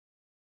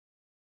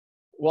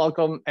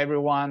welcome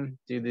everyone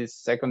to this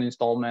second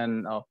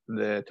installment of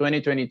the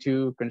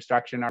 2022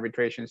 Construction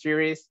Arbitration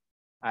Series.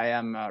 I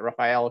am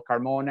Rafael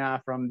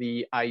Carmona from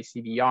the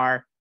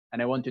ICDR,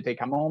 and I want to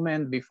take a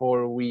moment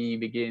before we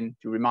begin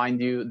to remind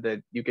you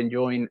that you can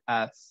join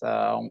as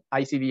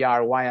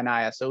ICDR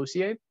Y&I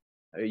Associate.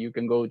 You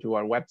can go to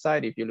our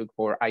website. If you look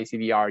for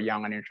ICDR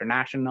Young and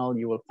International,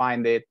 you will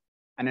find it.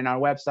 And in our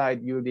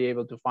website, you'll be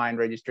able to find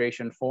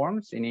registration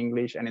forms in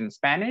English and in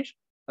Spanish,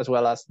 as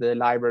well as the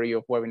library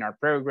of webinar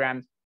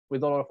programs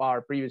with all of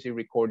our previously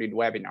recorded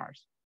webinars.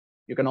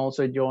 You can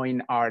also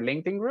join our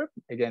LinkedIn group.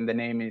 Again, the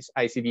name is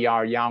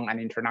ICDR Young and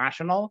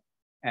International,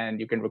 and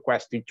you can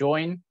request to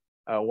join.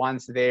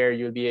 Once there,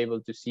 you'll be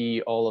able to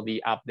see all of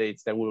the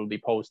updates that we will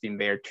be posting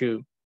there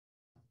too.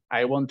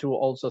 I want to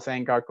also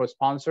thank our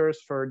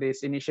co-sponsors for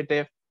this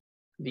initiative,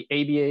 the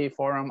ABA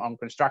Forum on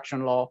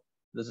Construction Law,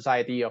 the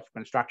Society of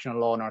Construction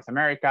Law North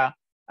America,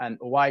 and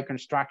Y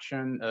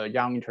Construction,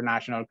 Young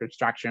International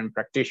Construction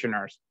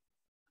Practitioners.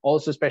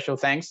 Also special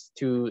thanks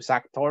to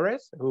Zach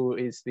Torres, who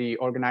is the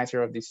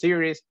organizer of this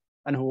series,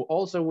 and who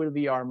also will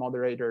be our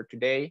moderator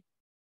today.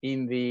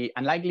 In the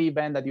unlikely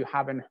event that you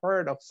haven't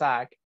heard of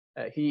Zach,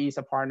 he is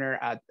a partner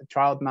at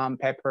Troutman,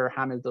 Pepper,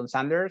 Hamilton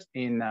Sanders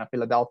in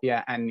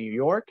Philadelphia and New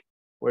York,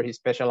 where he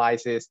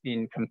specializes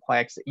in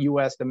complex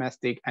US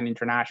domestic and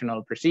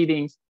international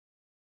proceedings.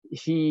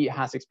 He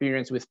has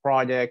experience with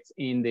projects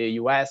in the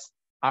US,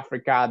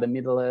 Africa, the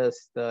Middle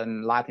East,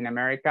 and Latin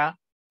America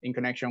in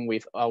connection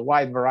with a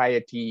wide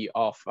variety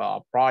of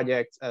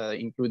projects,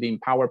 including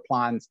power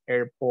plants,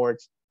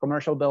 airports,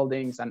 commercial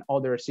buildings, and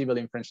other civil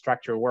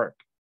infrastructure work.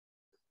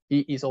 He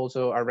is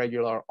also a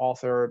regular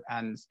author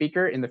and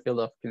speaker in the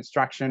field of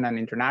construction and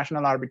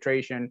international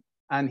arbitration,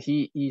 and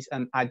he is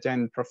an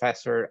adjunct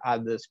professor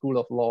at the School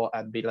of Law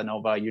at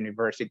Villanova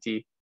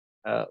University.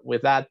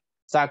 With that,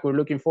 Zach, we're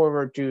looking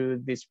forward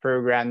to this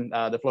program.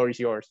 The floor is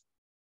yours.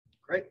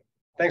 Great.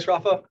 Thanks,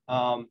 Rafa.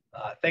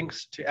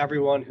 Thanks to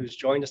everyone who's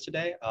joined us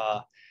today,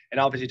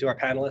 and obviously to our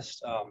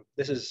panelists.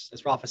 This is,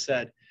 as Rafa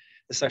said,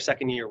 this is our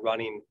second year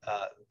running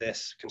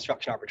this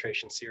construction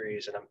arbitration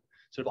series, and I'm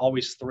sort of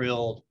always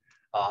thrilled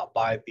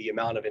by the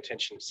amount of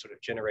attention sort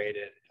of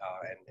generated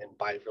and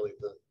by really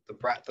the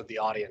breadth of the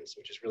audience,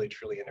 which is really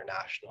truly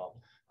international.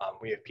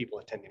 We have people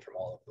attending from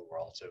all over the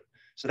world,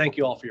 so thank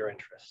you all for your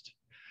interest.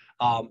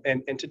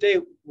 And today,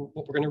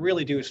 what we're going to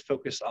really do is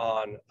focus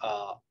on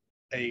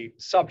a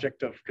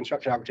subject of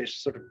construction arbitration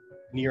sort of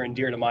near and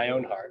dear to my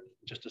own heart,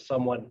 just as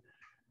someone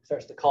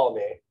starts to call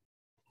me.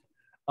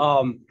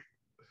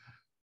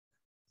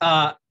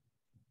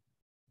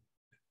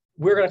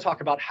 We're going to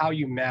talk about how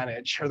you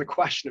manage, or the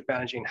question of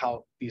managing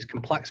how these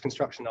complex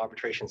construction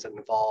arbitrations that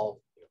involve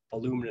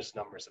voluminous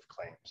numbers of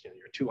claims,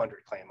 your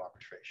 200 claim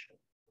arbitration.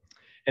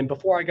 And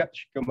before I go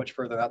much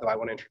further than that, though, I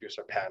want to introduce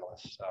our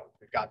panelists.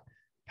 We've got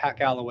Pat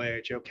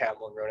Galloway, Joe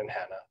Campbell, and Ronan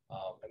Hanna.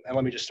 And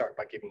let me just start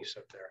by giving you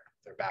some of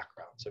their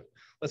background. So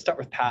let's start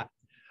with Pat.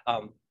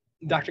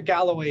 Dr.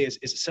 Galloway is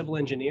a civil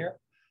engineer,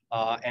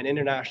 an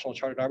international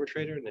chartered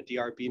arbitrator, and a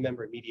DRB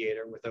member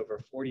mediator with over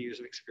 40 years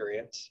of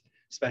experience,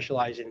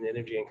 specializing in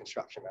energy and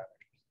construction matters.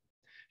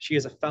 She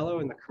is a fellow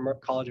in the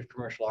College of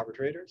Commercial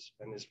Arbitrators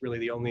and is really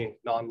the only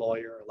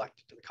non-lawyer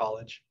elected to the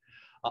college,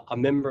 a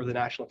member of the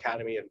National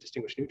Academy of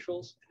Distinguished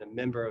Neutrals, and a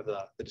member of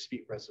the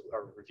Dispute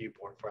Review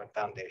Board for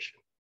Foundation.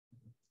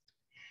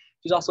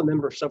 She's also a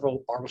member of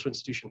several arbitral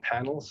institution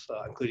panels,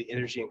 including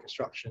energy and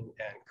construction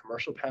and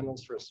commercial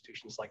panels for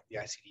institutions like the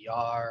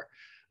ICDR,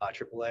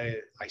 AAA,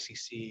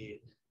 ICC,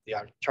 the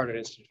Chartered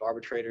Institute of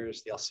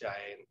Arbitrators, the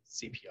LCIA, and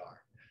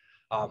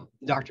CPR.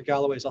 Dr.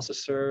 Galloway has also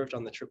served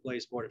on the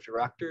AAA's board of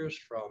directors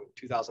from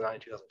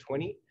 2009 to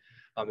 2020,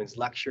 has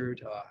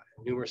lectured on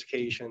numerous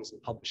occasions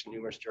and published in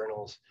numerous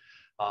journals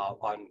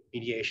on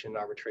mediation and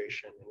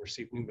arbitration, and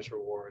received numerous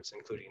awards,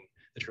 including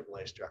the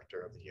AAA's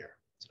Director of the Year.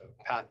 So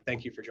Pat,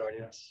 thank you for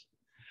joining us.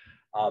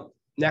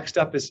 Next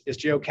up is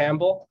Joe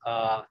Campbell.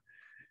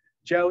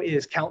 Joe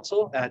is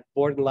counsel at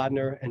Borden,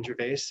 Ladner &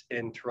 Gervais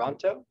in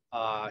Toronto.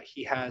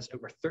 He has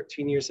over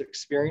 13 years of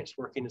experience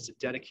working as a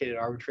dedicated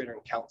arbitrator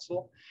and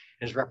counsel,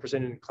 and has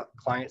represented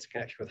clients in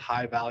connection with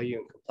high value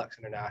and complex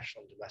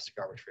international and domestic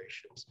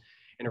arbitrations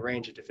in a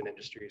range of different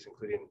industries,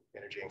 including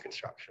energy and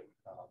construction.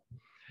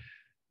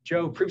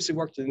 Joe previously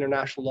worked at an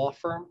international law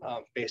firm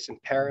based in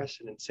Paris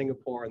and in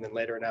Singapore, and then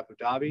later in Abu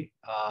Dhabi,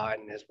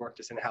 and has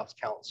worked as in-house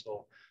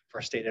counsel for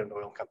a state-owned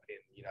oil company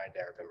in the United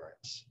Arab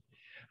Emirates.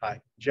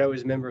 Joe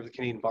is a member of the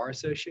Canadian Bar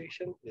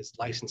Association, is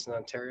licensed in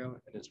Ontario,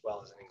 and as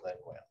well as in England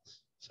and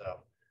Wales.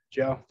 So,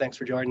 Joe, thanks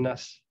for joining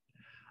us.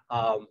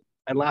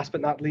 And last but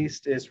not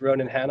least is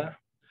Ronan Hanna.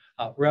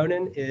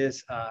 Ronan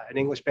is an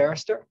English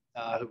barrister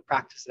who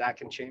practiced at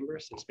Atkin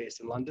Chambers and is based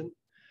in London.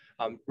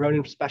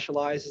 Ronan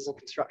specializes in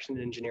construction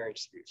and engineering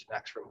disputes and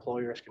acts for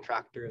employers,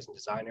 contractors, and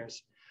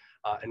designers,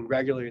 and is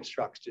regularly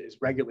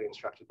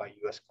instructed by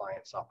U.S.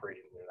 clients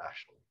operating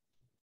internationally.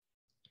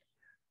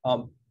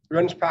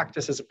 Ronan's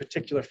practice has a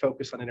particular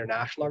focus on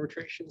international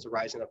arbitrations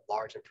arising out of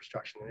large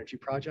infrastructure and energy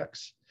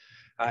projects.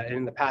 And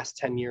in the past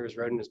 10 years,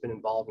 Ronan has been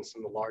involved in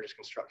some of the largest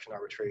construction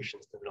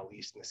arbitrations in the Middle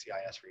East and the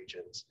CIS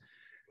regions,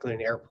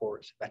 including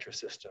airports, metro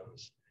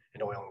systems,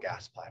 and oil and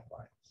gas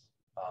pipelines.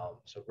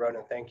 So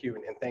Ronan, thank you,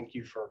 and thank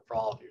you for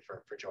all of you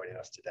for joining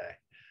us today.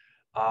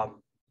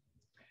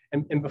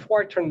 And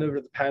before I turn it over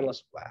to the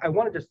panelists, I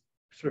want to just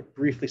sort of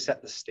briefly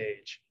set the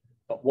stage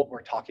about what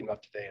we're talking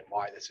about today and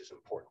why this is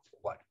important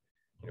for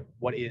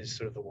what is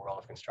sort of the world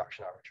of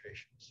construction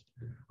arbitrations.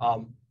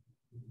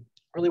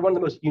 Really, one of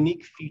the most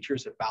unique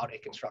features about a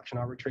construction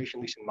arbitration,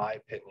 at least in my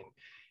opinion,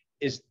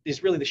 is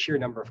really the sheer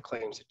number of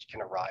claims that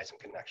can arise in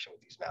connection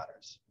with these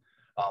matters.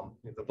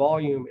 The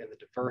volume and the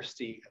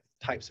diversity of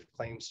the types of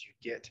claims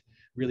you get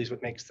really is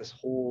what makes this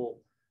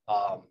whole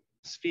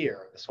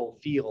sphere, this whole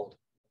field,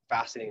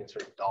 fascinating and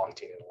sort of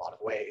daunting in a lot of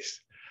ways.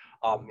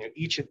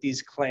 Each of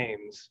these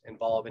claims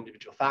involve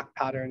individual fact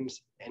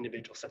patterns,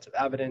 individual sets of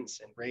evidence,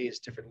 and raise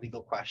different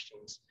legal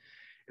questions,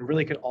 and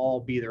really could all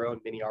be their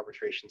own mini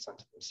arbitrations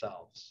unto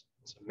themselves.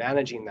 So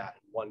managing that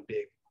in one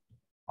big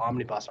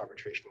omnibus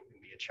arbitration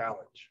can be a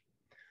challenge.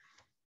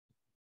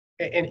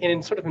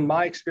 And sort of in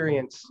my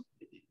experience,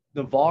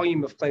 the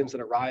volume of claims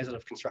that arise out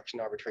of construction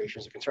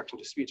arbitrations or construction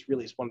disputes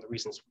really is one of the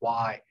reasons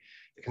why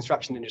the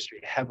construction industry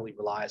heavily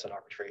relies on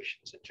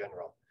arbitrations in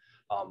general.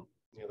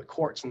 The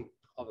courts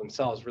of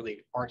themselves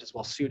really aren't as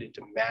well suited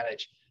to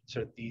manage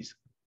sort of these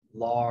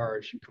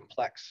large,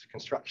 complex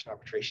construction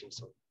arbitrations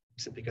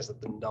simply because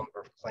of the number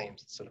of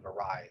claims that sort of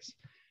arise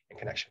in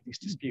connection with these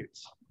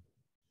disputes.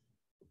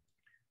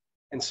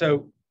 And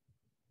so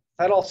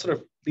that all sort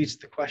of leads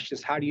to the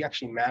questions, how do you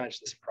actually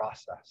manage this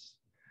process?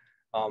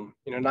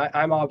 And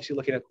I'm obviously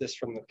looking at this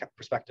from the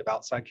perspective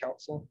outside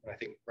counsel, and I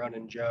think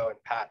Ronan, Joe,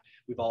 and Pat,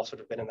 we've all sort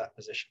of been in that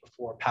position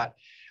before. Pat,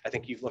 I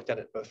think you've looked at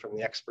it both from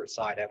the expert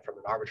side and from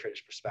an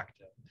arbitrator's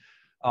perspective.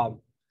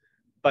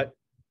 But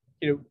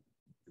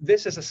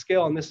this is a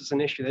skill and this is an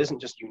issue that isn't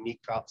just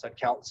unique to outside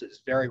counsel.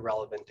 It's very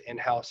relevant to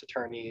in-house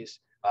attorneys,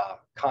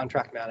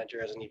 contract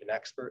managers, and even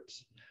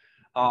experts.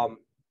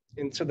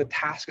 And so the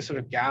task is sort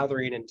of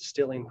gathering and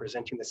distilling,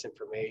 presenting this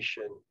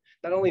information,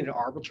 not only to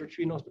arbitral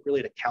tribunals, but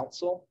really to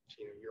counsel.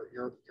 So,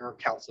 your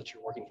counsel that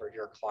you're working for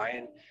your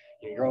client,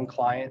 your own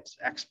clients,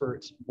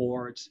 experts,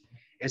 boards,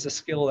 is a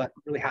skill that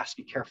really has to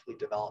be carefully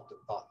developed and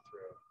thought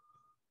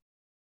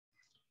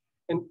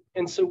through.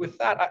 And so with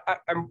that,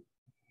 I'm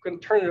going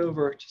to turn it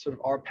over to sort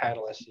of our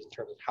panelists in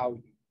terms of how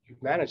you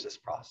manage this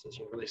process,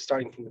 really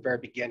starting from the very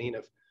beginning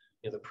of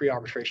the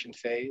pre-arbitration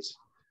phase,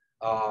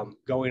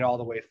 going all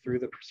the way through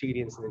the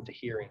proceedings and into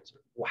hearings,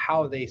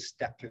 how they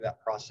step through that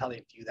process, how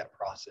they view that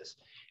process,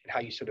 and how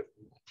you sort of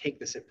take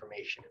this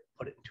information and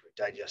put it into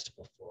a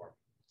digestible form.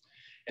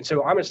 And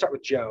so I'm going to start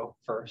with Joe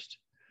first.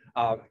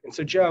 And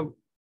so Joe,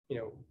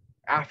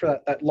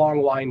 after that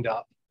long wind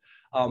up,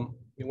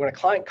 when a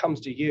client comes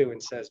to you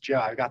and says, Joe,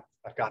 I've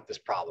got this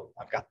problem.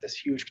 I've got this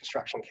huge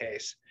construction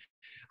case.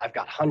 I've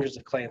got hundreds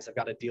of claims I've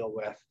got to deal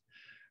with.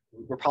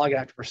 We're probably going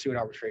to have to pursue an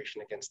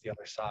arbitration against the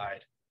other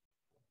side.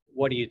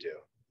 What do you do?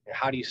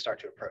 How do you start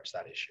to approach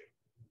that issue?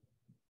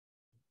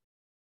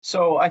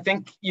 So I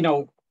think,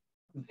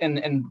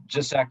 and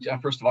just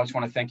first of all, I just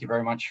want to thank you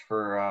very much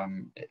for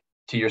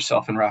to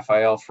yourself and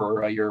Raphael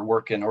for your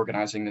work in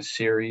organizing this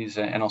series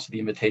and also the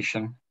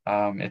invitation.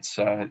 It's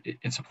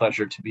a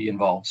pleasure to be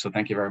involved. So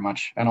thank you very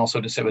much. And also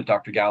to sit with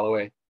Dr.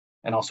 Galloway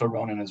and also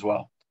Ronan as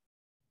well.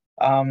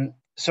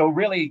 So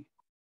really,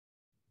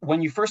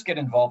 when you first get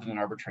involved in an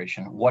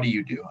arbitration, what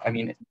do? I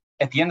mean,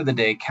 at the end of the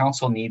day,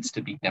 counsel needs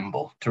to be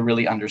nimble to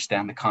really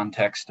understand the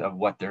context of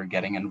what they're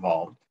getting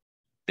involved.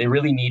 They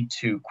really need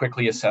to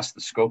quickly assess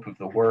the scope of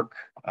the work,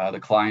 the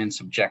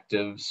client's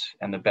objectives,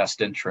 and the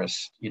best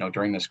interests,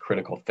 during this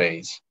critical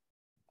phase.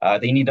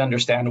 They need to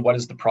understand, what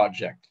is the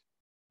project?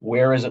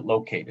 Where is it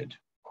located?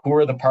 Who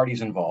are the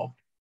parties involved?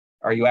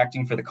 Are you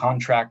acting for the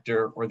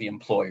contractor or the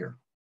employer?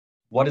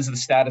 What is the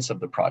status of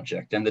the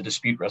project and the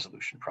dispute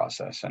resolution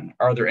process? And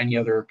are there any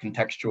other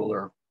contextual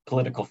or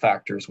political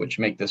factors which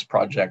make this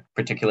project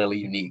particularly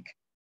unique?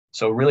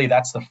 So really,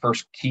 that's the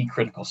first key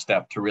critical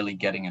step to really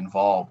getting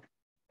involved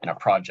in a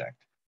project.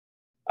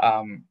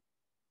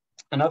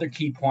 Another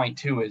key point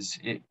too is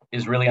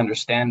really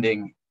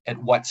understanding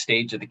at what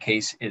stage of the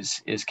case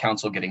is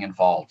counsel getting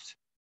involved.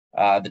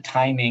 The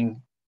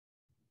timing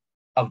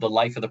of the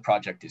life of the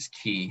project is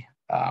key.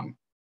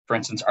 For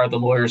instance, are the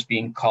lawyers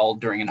being called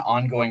during an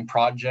ongoing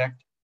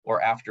project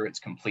or after its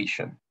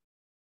completion?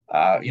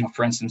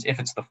 For instance, if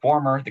it's the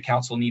former, the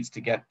counsel needs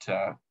to get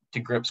to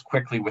grips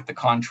quickly with the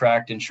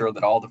contract, ensure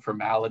that all the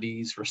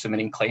formalities for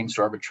submitting claims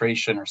to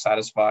arbitration are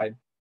satisfied.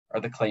 Are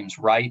the claims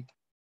right?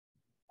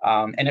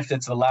 And if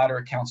it's the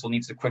latter, counsel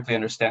needs to quickly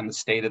understand the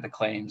state of the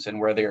claims and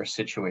where they are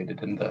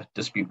situated in the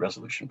dispute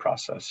resolution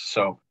process.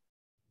 So,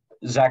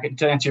 Zach,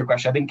 to answer your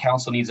question, I think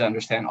counsel needs to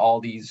understand all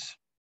these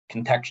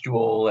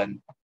contextual and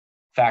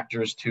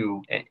factors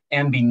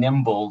and be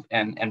nimble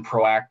and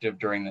proactive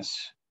during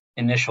this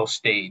initial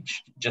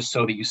stage, just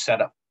so that you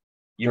set up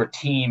your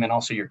team and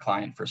also your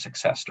client for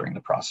success during the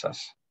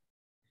process.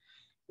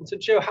 And so,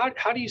 Joe,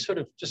 how do you sort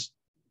of just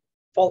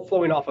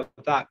flowing off of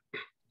that,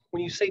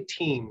 when you say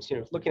teams,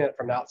 looking at it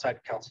from an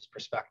outside counsel's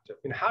perspective,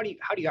 how do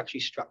you actually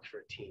structure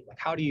a team? Like,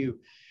 how do you,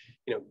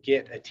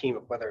 get a team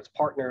of, whether it's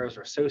partners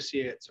or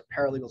associates or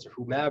paralegals or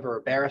whomever,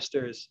 or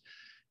barristers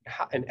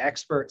and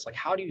experts? Like,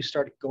 how do you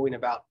start going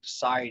about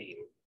deciding,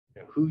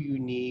 who you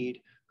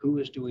need, who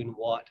is doing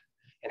what,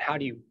 and how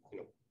do you,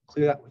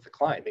 clear that with the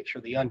client, make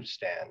sure they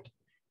understand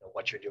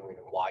what you're doing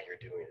and why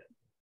you're doing it?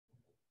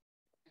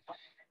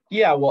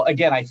 Yeah, well,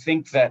 again, I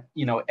think that,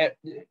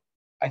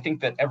 I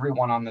think that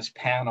everyone on this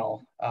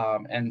panel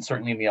and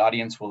certainly in the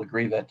audience will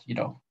agree that,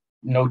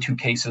 no two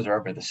cases are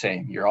ever the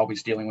same. You're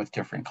always dealing with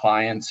different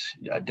clients,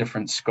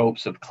 different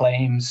scopes of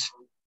claims,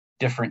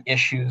 different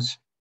issues.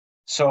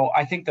 So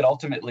I think that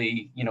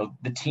ultimately,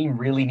 the team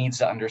really needs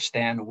to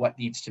understand what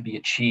needs to be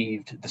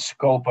achieved, the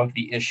scope of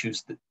the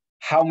issues,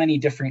 how many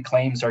different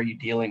claims are you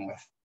dealing with?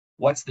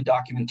 What's the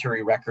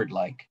documentary record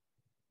like?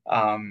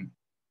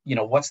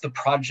 What's the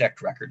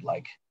project record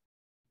like?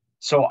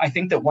 So I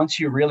think that once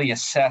you really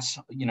assess,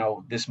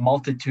 this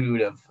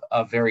multitude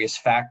of various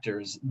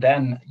factors,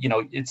 then,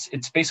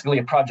 it's basically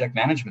a project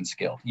management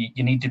skill.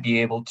 You need to be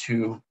able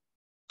to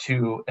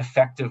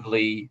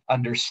effectively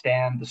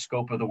understand the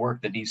scope of the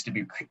work that needs to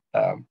be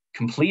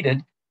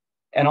completed,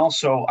 and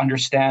also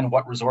understand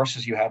what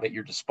resources you have at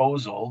your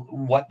disposal,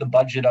 what the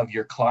budget of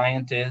your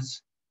client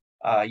is,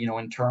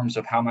 in terms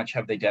of how much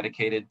have they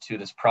dedicated to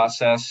this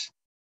process.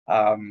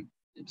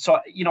 So,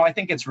 I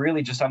think it's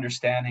really just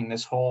understanding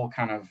this whole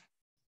kind of,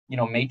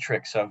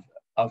 matrix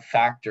of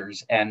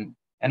factors, and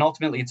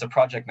ultimately it's a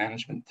project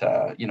management,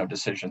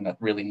 decision that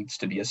really needs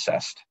to be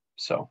assessed.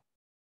 So,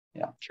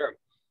 yeah. Sure.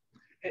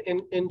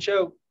 And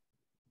Joe,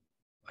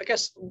 I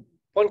guess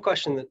one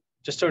question that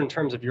just sort of in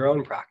terms of your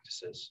own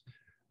practices,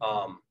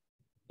 what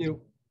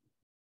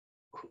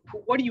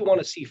do you want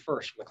to see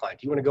first from the client?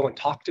 Do you want to go and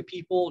talk to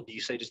people? Do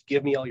you say, just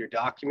give me all your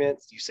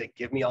documents? Do you say,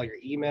 give me all your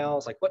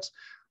emails? Like,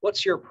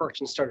 what's your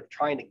approach in sort of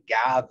trying to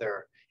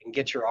gather and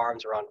get your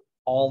arms around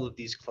all of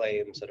these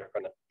claims that are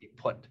going to be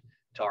put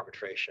to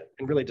arbitration,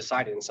 and really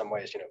decided in some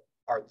ways,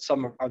 are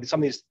some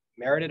of these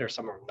merited or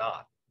some are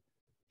not?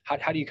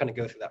 How do you kind of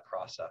go through that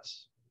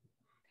process?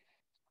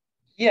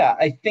 Yeah,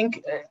 I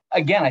think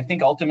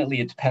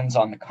ultimately it depends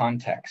on the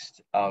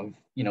context of,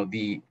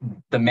 the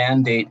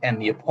mandate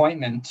and the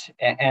appointment,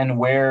 and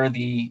where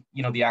the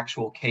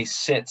actual case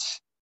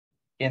sits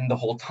in the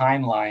whole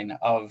timeline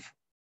of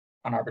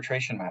an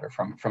arbitration matter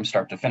from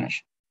start to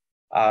finish.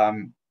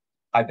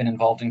 I've been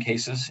involved in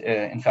cases,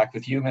 in fact,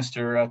 with you,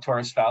 Mr.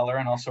 Torres Fowler,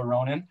 and also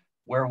Ronan,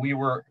 where we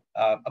were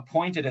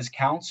appointed as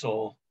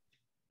counsel,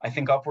 I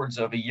think upwards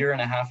of 1.5 years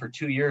or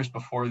 2 years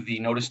before the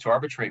notice to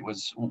arbitrate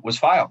was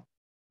filed.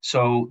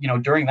 So,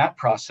 during that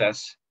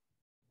process,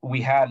 we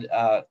had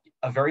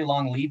a very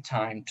long lead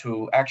time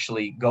to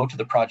actually go to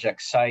the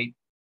project site,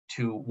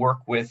 to work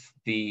with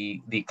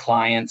the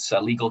client's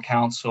legal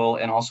counsel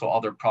and also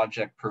other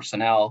project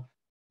personnel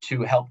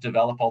to help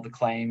develop all the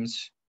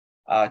claims,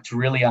 to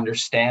really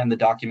understand the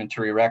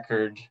documentary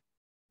record,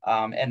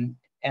 and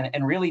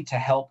really to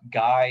help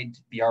guide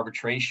the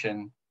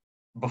arbitration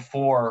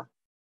before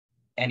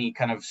any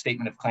kind of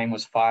statement of claim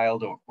was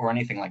filed or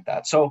anything like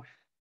that. So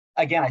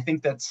again, I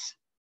think that's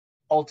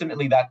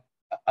ultimately that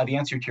the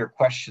answer to your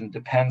question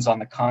depends on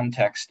the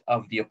context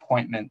of the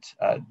appointment,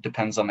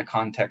 depends on the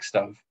context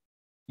of,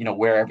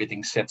 where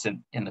everything sits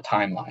in the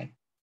timeline.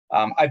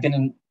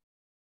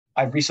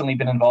 I've recently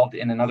been involved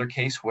in another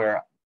case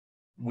where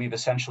we've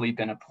essentially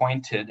been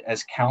appointed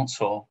as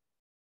counsel,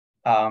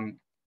 and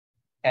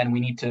we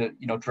need to,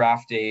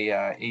 draft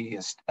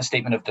a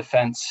statement of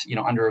defense,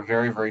 under a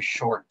very, very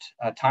short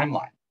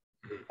timeline.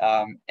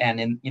 And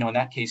in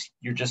that case,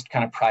 you're just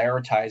kind of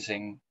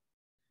prioritizing,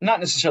 not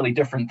necessarily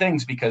different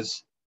things,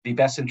 because the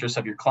best interest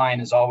of your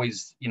client is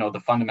always,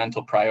 the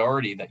fundamental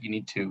priority that you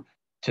need to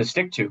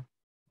stick to.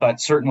 But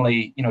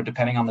certainly,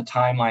 depending on the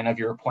timeline of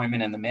your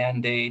appointment and the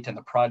mandate and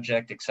the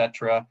project, et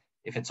cetera,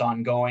 if it's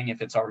ongoing,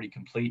 if it's already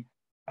complete,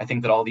 I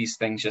think that all these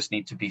things just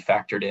need to be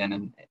factored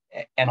in,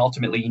 and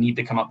ultimately you need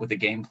to come up with a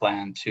game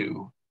plan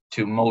to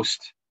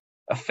most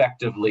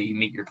effectively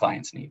meet your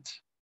client's needs.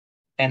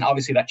 And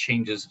obviously that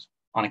changes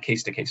on a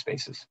case-to-case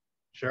basis.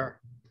 Sure.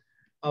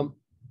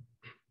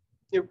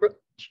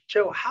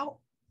 Joe,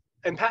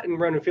 and Pat and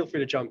Ronan, feel free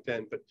to jump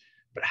in, but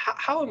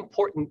how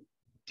important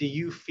do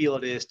you feel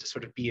it is to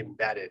sort of be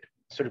embedded,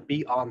 sort of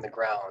be on the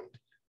ground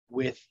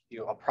with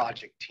a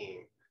project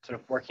team, sort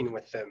of working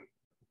with them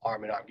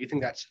arm in arm? Do you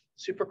think that's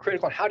super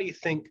critical? And how do you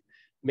think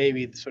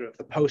maybe sort of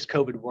the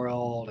post-COVID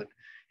world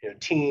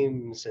and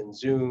Teams and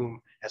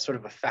Zoom has sort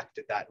of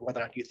affected that?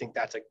 Whether or not you think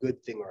that's a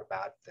good thing or a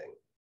bad thing?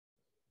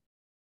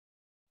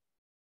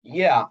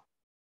 Yeah,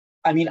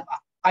 I mean,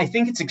 I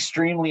think it's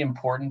extremely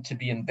important to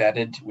be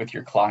embedded with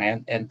your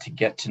client and to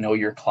get to know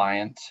your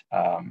client,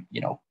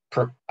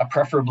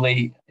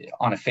 preferably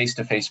on a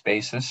face-to-face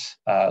basis,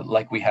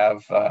 like we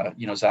have,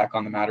 Zach,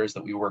 on the matters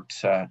that we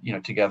worked,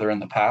 together in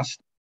the past.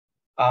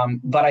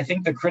 But I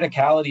think the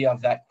criticality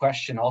of that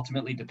question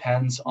ultimately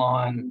depends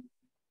on,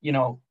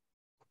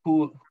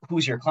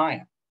 who's your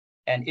client,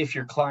 and if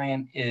your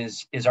client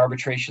is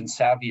arbitration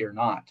savvy or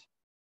not.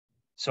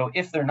 So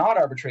if they're not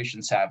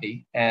arbitration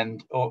savvy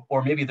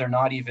or maybe they're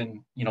not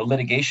even,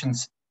 litigation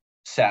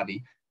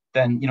savvy,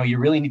 then, you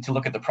really need to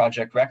look at the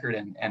project record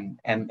and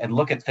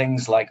look at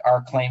things like,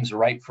 are claims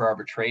ripe for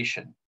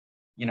arbitration?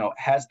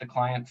 Has the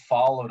client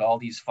followed all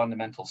these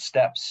fundamental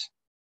steps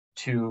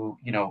to,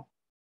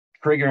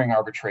 triggering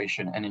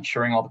arbitration and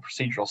ensuring all the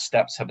procedural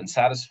steps have been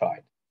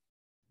satisfied?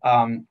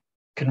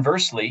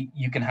 Conversely,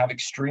 you can have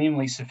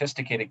extremely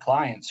sophisticated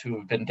clients who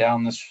have been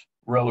down this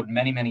road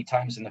many, many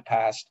times in the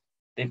past.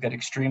 They've got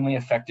extremely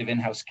effective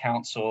in-house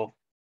counsel.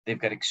 They've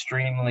got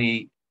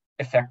extremely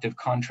effective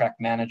contract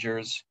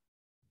managers.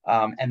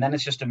 And then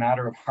it's just a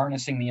matter of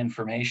harnessing the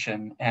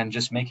information and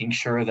just making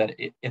sure that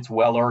it's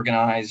well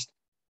organized,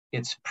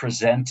 it's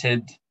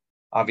presented,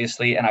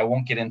 obviously. And I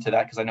won't get into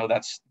that because I know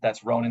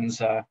that's Ronan's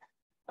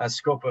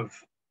scope of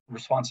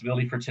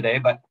responsibility for today.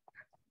 But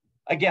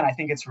again, I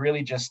think it's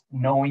really just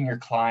knowing your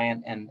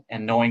client and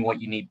knowing what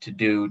you need to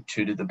do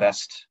the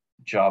best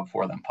job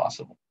for them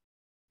possible.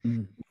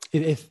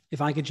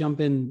 If I could jump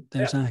in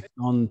there, Zach,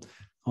 on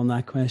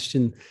that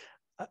question,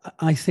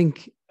 I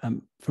think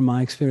from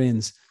my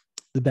experience,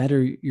 the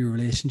better your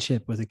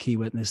relationship with a key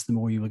witness, the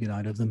more you will get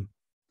out of them.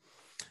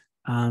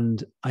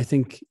 And I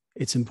think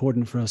it's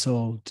important for us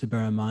all to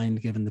bear in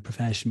mind, given the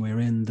profession we're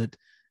in, that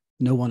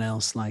no one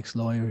else likes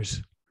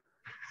lawyers.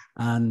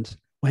 And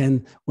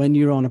when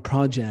you're on a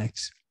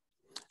project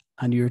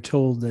and you're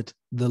told that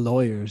the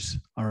lawyers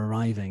are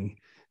arriving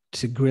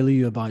to grill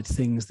you about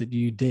things that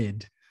you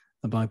did,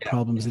 about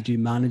problems that you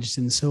managed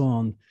and so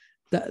on,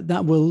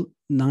 that will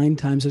 9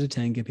 times out of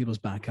 10 get people's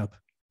back up.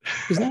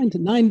 Because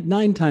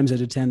nine times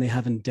out of 10, they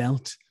haven't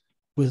dealt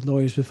with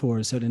lawyers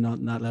before, certainly not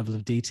in that level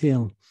of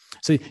detail.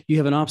 So you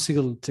have an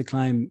obstacle to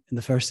climb in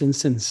the first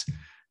instance.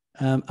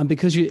 And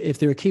because if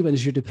they're a key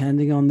witness, you're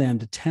depending on them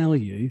to tell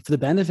you, for the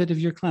benefit of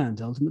your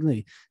client,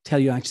 ultimately, tell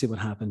you actually what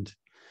happened.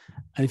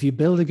 And if you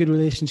build a good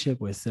relationship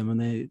with them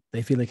and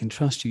they feel they can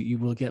trust you, you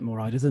will get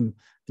more out of them.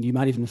 And you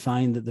might even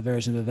find that the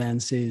version of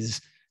events is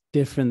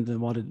different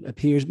than what it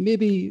appears,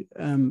 maybe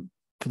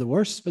for the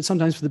worse, but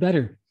sometimes for the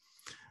better.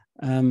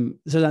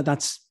 So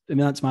that's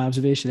my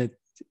observation.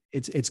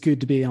 It's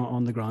good to be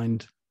on the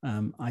ground.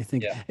 I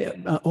think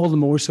all the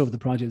more so if the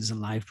project is a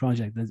live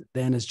project.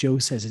 Then, as Joe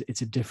says,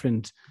 it's a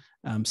different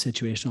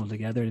situation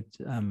altogether.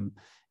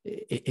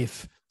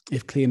 If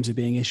claims are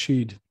being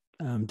issued,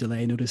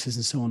 delay notices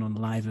and so on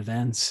live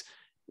events,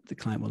 the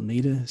client will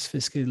need a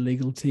sophisticated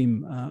legal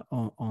team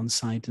on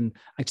site. And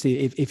actually,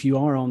 if you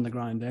are on the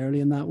ground early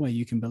in that way,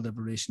 you can build a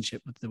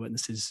relationship with the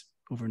witnesses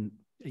over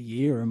a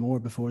year or more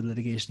before the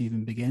litigation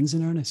even begins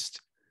in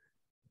earnest.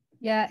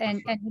 Yeah,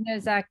 and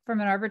Zach, from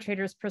an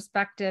arbitrator's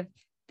perspective,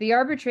 the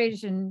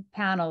arbitration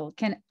panel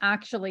can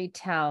actually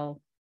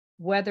tell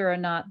whether or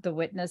not the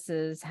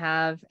witnesses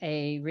have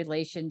a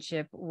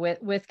relationship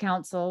with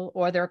counsel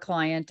or their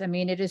client. I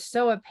mean, it is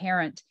so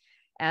apparent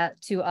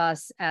to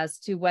us as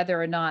to whether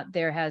or not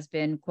there has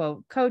been,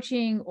 quote,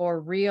 coaching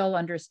or real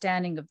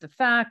understanding of the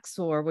facts,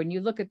 or when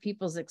you look at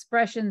people's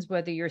expressions,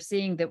 whether you're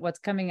seeing that what's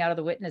coming out of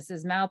the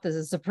witness's mouth is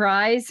a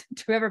surprise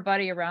to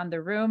everybody around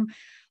the room.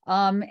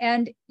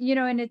 And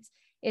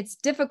it's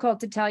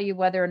difficult to tell you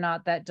whether or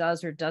not that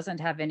does or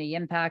doesn't have any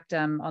impact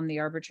on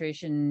the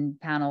arbitration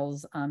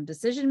panel's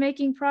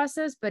decision-making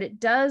process, but it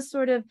does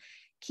sort of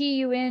key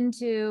you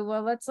into,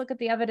 well, let's look at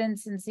the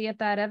evidence and see if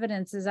that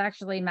evidence is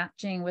actually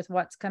matching with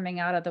what's coming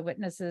out of the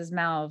witnesses'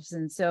 mouths.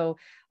 And so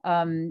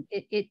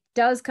it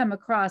does come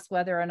across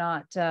whether or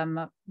not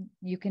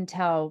you can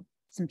tell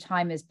some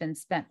time has been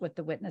spent with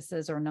the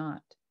witnesses or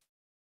not.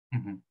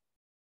 Mm-hmm.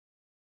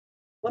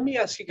 Let me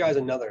ask you guys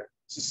another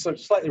sort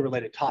of slightly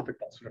related topic,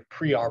 about sort of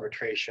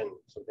pre-arbitration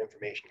sort of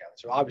information gathering.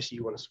 So obviously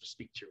you want to sort of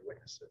speak to your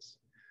witnesses.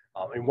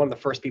 And one of the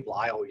first people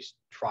I always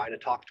try to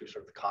talk to is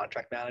sort of the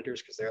contract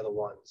managers, because they're the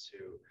ones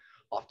who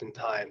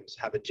oftentimes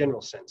have a general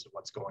sense of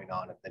what's going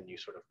on, and then you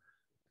sort of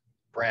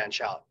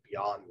branch out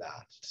beyond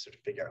that to sort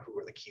of figure out who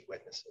are the key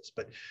witnesses.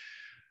 But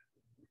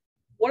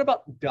what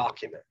about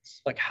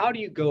documents? Like, how do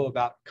you go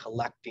about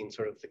collecting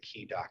sort of the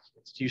key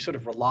documents? Do you sort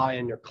of rely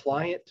on your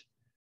client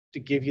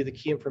to give you the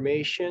key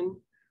information?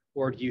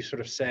 Or do you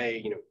sort of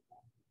say,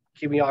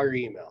 give me all your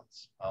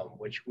emails,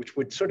 which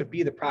would sort of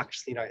be the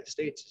practice in the United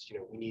States is,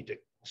 we need to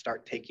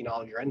start taking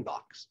all of your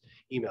inbox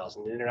emails,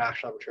 and in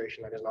international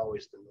arbitration, that isn't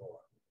always the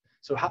norm.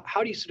 So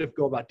how do you sort of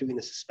go about doing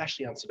this,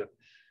 especially on sort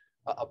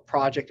of a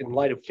project in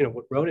light of,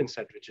 what Ronan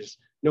said, which is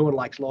no one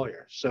likes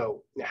lawyers.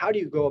 So how do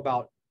you go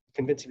about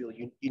convincing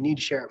people you need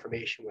to share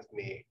information with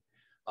me?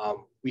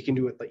 We can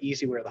do it the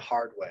easy way or the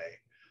hard way.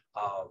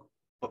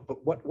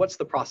 But what's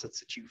the process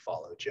that you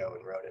follow, Joe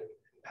and Ronan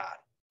and Pat?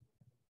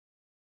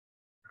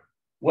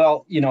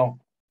 Well,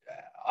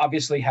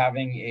 obviously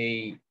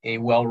having a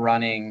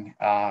well-running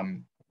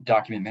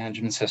document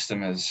management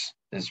system is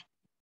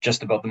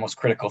just about the most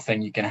critical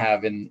thing you can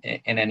have in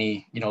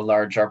any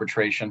large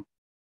arbitration.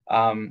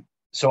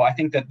 So I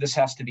think that this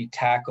has to be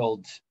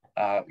tackled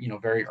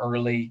very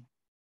early.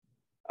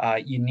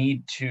 You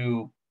need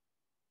to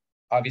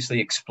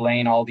obviously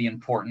explain all the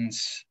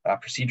importance,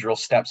 procedural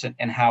steps,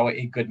 and how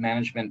a good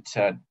management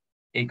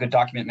a good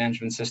document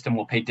management system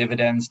will pay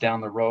dividends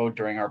down the road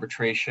during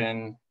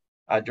arbitration,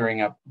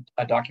 during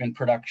a document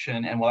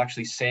production, and will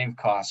actually save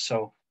costs.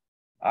 So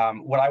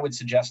what I would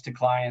suggest to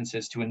clients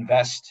is to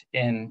invest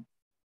in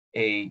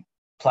a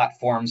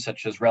platform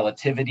such as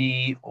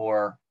Relativity,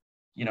 or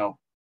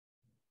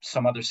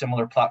some other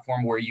similar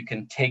platform where you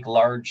can take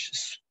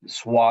large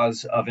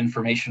swaths of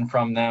information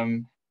from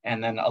them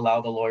and then allow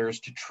the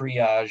lawyers to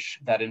triage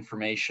that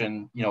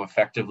information,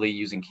 effectively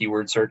using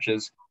keyword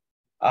searches.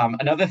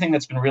 Another thing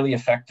that's been really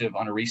effective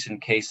on a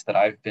recent case that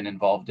I've been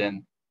involved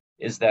in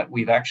is that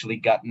we've actually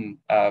gotten,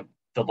 the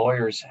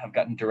lawyers have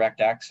gotten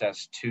direct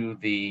access to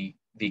the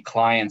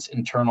client's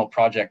internal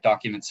project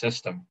document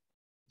system.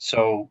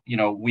 So,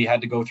 we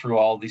had to go through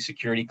all the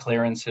security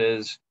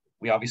clearances.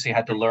 We obviously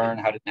had to learn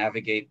how to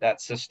navigate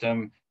that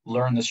system,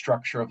 learn the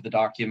structure of the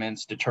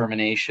documents,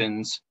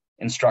 determinations,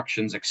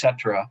 instructions,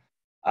 etc.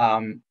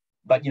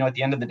 But at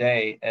the end of the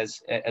day,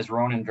 as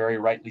Ronan very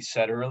rightly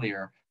said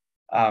earlier,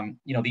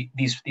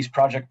 these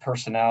project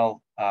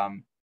personnel,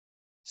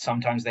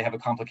 sometimes they have a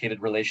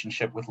complicated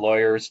relationship with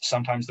lawyers.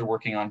 Sometimes they're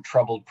working on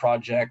troubled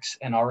projects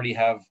and already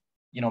have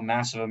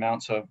massive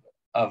amounts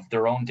of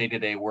their own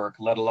day-to-day work,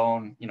 let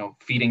alone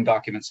feeding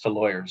documents to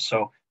lawyers.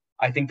 So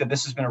I think that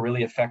this has been a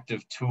really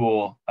effective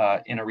tool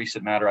in a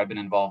recent matter I've been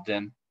involved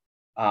in.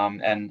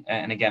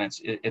 And again,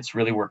 it's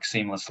really worked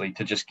seamlessly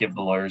to just give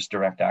the lawyers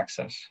direct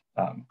access.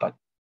 But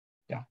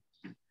yeah.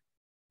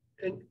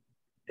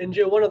 And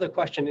Joe, one other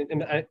question,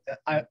 and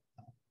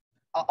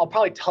I'll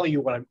probably tell you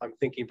what I'm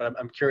thinking, but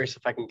I'm curious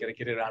if I can get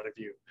it out of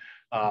you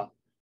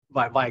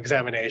by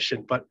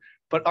examination. But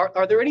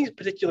are there any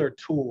particular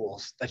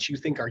tools that you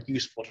think are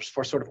useful just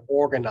for sort of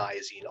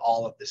organizing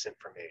all of this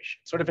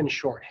information, sort of in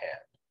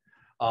shorthand?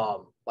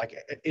 Like,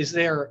 is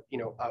there,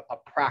 a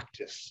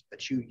practice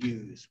that you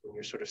use when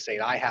you're sort of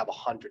saying, I have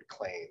 100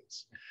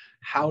 claims.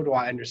 How do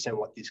I understand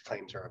what these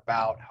claims are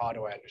about? How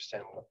do I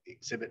understand what the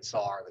exhibits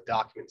are, the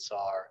documents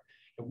are?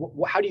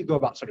 How do you go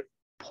about sort of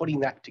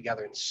putting that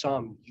together in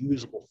some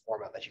usable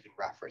format that you can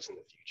reference in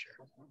the future?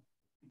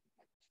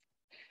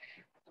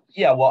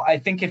 Yeah, well, I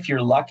think if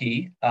you're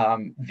lucky,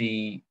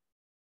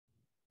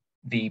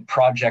 the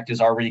project is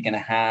already going to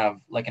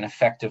have like an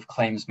effective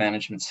claims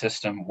management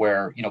system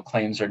where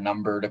claims are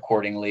numbered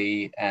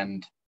accordingly,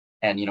 and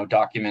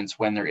documents,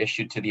 when they're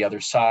issued to the other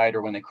side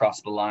or when they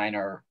cross the line,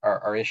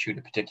 are issued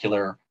a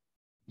particular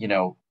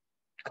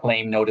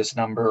claim notice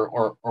number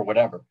or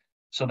whatever.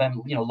 So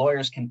then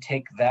lawyers can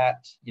take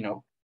that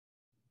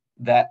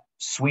that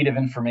suite of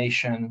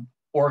information,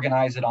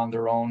 organize it on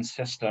their own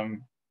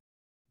system.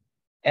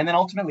 And then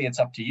ultimately, it's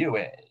up to you.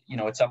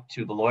 It's up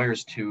to the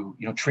lawyers to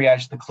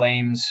triage the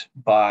claims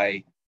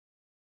by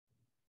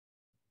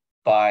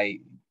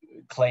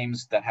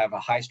claims that have a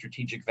high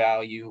strategic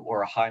value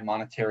or a high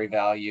monetary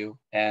value,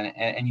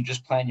 and you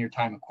just plan your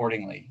time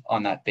accordingly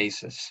on that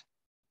basis.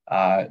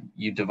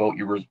 You devote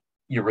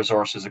your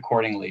resources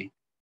accordingly,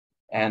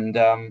 and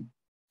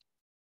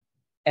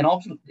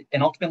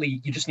ultimately,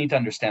 you just need to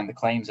understand the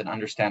claims and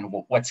understand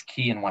what's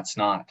key and what's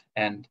not.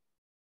 And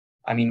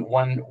I mean,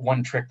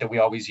 one trick that we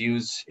always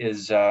use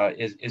is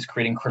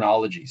creating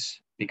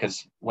chronologies,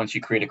 because once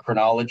you create a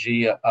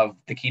chronology of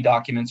the key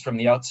documents from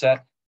the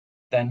outset,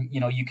 then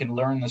you can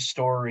learn the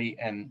story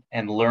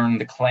and learn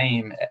the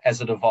claim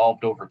as it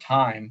evolved over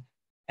time.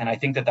 And I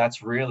think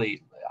that's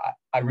really,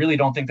 I really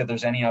don't think that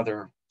there's any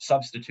other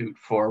substitute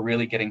for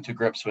really getting to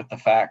grips with the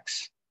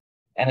facts.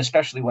 And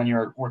especially when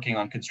you're working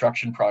on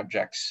construction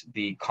projects,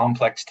 the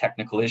complex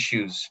technical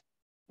issues,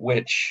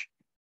 which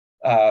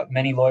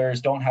many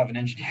lawyers don't have an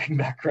engineering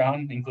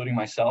background, including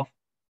myself.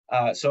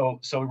 So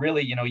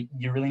really,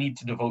 you really need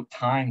to devote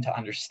time to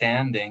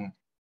understanding,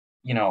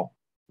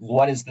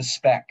 what is the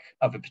spec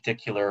of a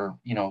particular,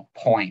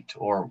 point,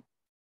 or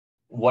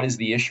what is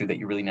the issue that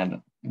you really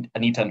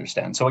need to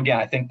understand. So again,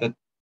 I think that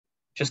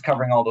just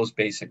covering all those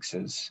basics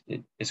is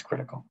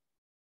critical.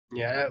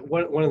 Yeah,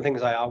 one of the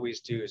things I always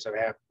do is I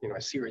have,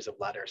 a series of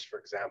letters, for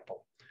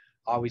example.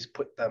 I always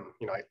put them,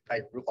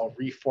 I'll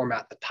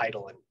reformat the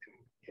title in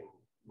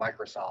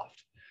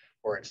Microsoft,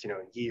 where it's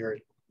year,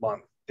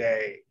 month,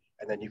 day,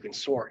 and then you can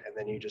sort, and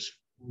then you just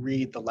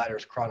read the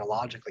letters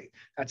chronologically.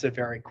 That's a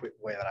very quick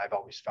way that I've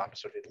always found to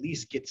sort of at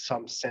least get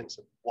some sense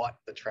of what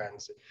the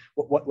trends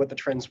the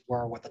trends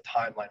were, what the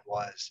timeline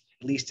was,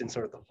 at least in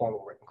sort of the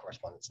formal written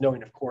correspondence,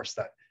 knowing of course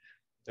that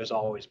there's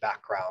always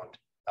background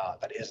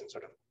that isn't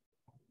sort of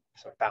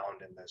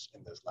found in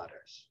those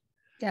letters.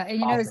 Yeah,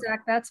 and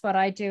Zach, that's what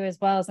I do as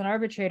well as an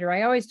arbitrator.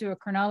 I always do a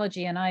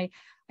chronology, and I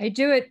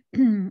do it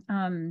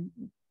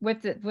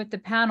with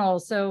the panel.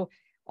 So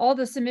all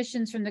the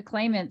submissions from the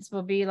claimants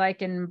will be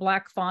like in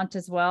black font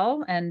as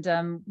well, and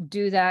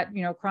do that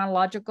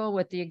chronological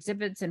with the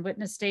exhibits and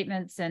witness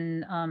statements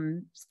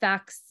and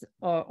facts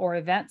or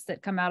events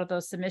that come out of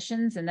those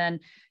submissions, and then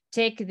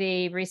take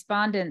the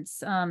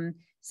respondents'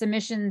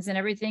 submissions and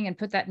everything and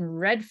put that in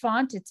red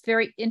font. It's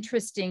very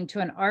interesting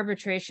to an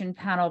arbitration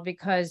panel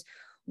because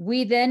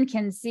We then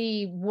can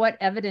see what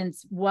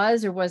evidence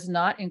was or was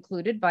not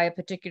included by a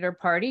particular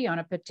party on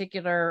a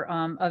particular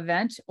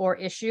event or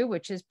issue,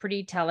 which is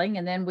pretty telling.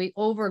 And then we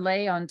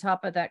overlay on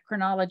top of that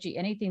chronology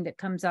anything that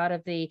comes out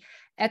of the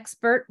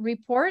expert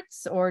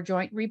reports or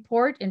joint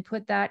report and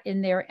put that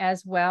in there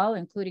as well,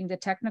 including the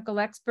technical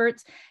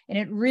experts. And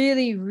it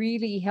really,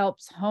 really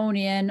helps hone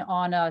in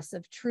on us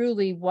of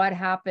truly what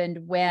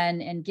happened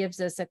when, and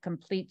gives us a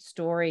complete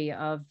story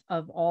of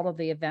all of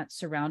the events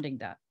surrounding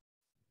that.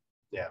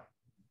 Yeah.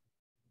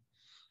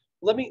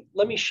 Let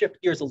me shift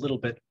gears a little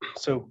bit.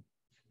 So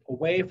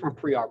away from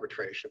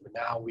pre-arbitration, but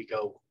now we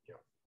go,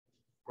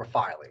 we're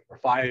filing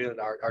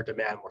our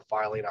demand, we're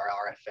filing our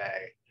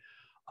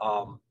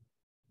RFA.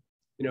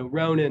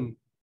 Ronan,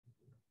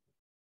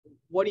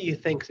 what do you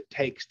think it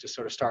takes to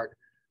sort of start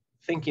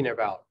thinking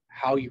about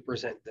how you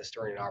present this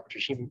during an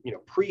arbitration,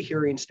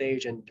 pre-hearing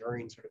stage and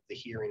during sort of the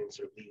hearing and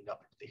sort of leading up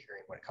to the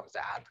hearing when it comes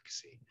to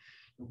advocacy?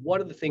 What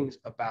are the things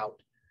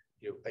about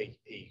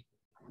a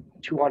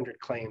 200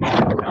 claims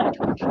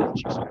arbitration that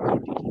you sort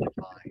of need to keep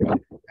in mind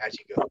as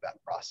you go through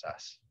that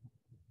process?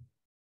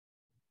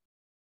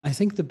 I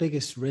think the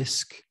biggest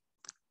risk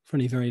for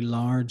any very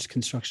large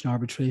construction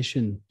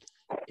arbitration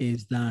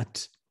is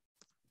that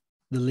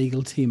the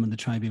legal team and the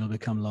tribunal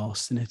become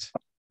lost in it.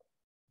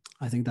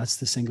 I think that's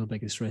the single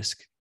biggest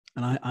risk.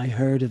 And I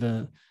heard of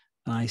an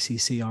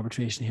ICC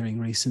arbitration hearing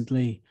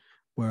recently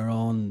where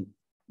on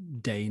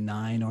day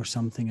 9 or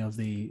something of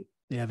the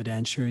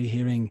evidentiary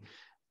hearing,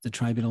 the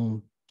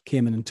tribunal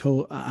came in and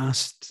told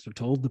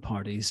the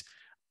parties,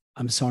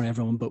 I'm sorry,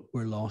 everyone, but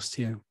we're lost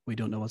here. We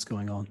don't know what's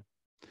going on.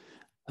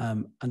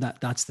 And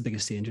that's the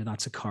biggest danger.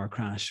 That's a car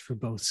crash for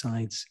both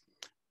sides.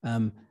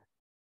 A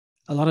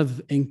lot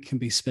of ink can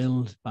be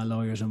spilled by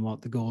lawyers on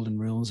what the golden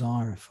rules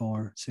are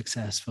for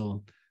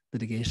successful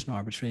litigation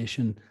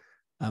arbitration.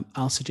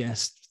 I'll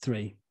suggest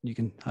 3. You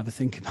can have a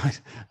think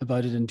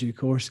about it in due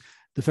course.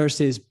 The first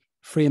is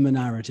frame a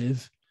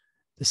narrative.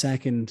 The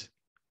second,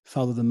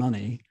 follow the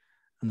money.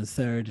 And the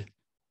third,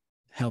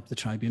 help the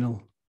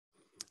tribunal.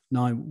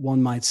 Now,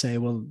 one might say,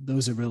 well,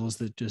 those are rules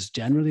that just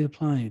generally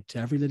apply to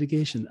every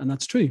litigation, and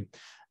that's true.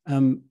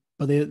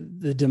 But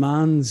the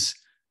demands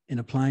in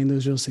applying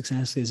those rules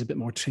successfully is a bit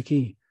more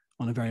tricky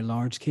on a very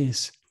large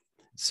case.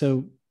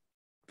 So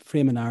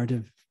frame a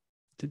narrative,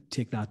 to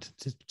take that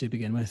to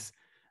begin with.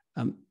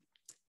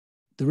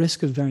 The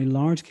risk of very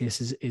large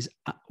cases is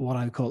what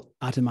I would call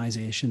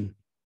atomization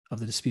of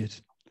the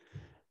dispute,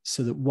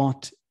 so that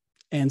what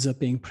ends up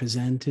being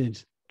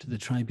presented to the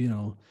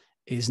tribunal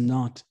is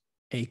not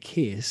a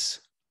case,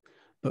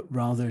 but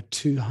rather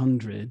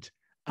 200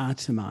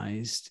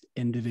 atomized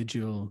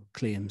individual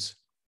claims.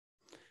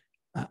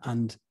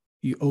 And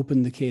you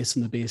open the case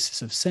on the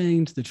basis of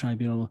saying to the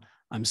tribunal,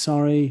 I'm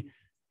sorry,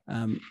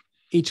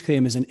 each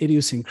claim is an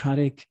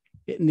idiosyncratic,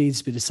 it needs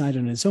to be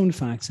decided on its own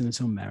facts and its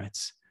own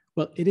merits.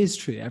 Well, it is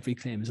true, every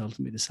claim is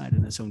ultimately decided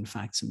on its own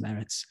facts and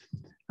merits,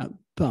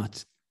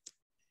 but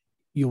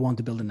you want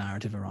to build a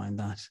narrative around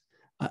that.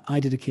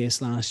 I did a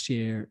case last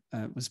year,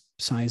 it was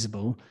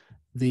sizable.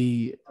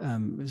 It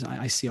was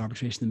ICDR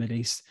arbitration in the Middle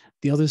East.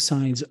 The other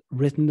side's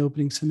written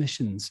opening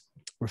submissions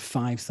were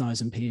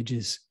 5,000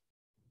 pages,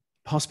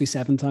 possibly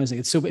 7,000.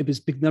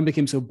 It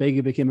became so big,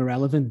 it became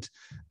irrelevant.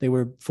 They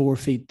were 4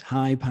 feet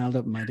high, piled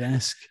up on my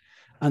desk.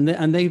 And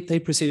they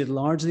proceeded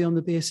largely on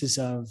the basis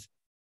of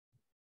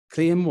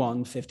claim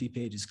 1, 50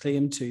 pages,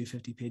 claim 2,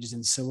 50 pages,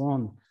 and so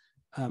on.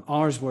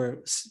 Ours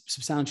were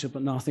substantial,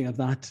 but nothing of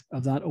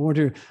that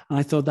order. And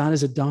I thought that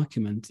is a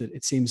document that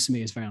it seems to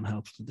me is very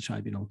unhelpful to the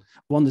tribunal.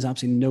 One, there's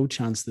absolutely no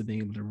chance of them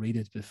being able to read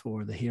it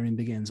before the hearing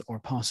begins, or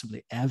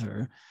possibly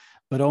ever.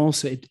 But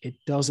also, it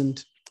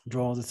doesn't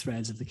draw the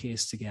threads of the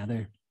case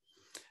together.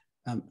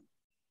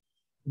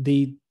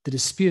 The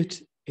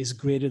dispute is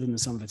greater than the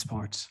sum of its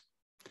parts.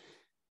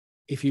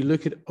 If you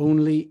look at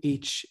only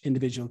each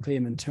individual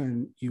claim in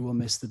turn, you will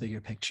miss the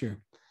bigger picture.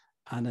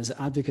 And as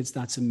advocates,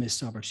 that's a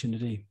missed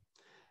opportunity,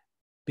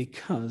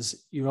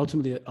 because your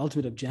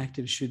ultimate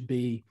objective should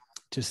be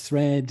to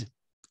thread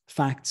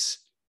facts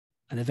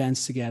and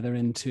events together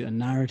into a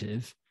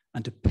narrative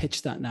and to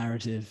pitch that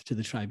narrative to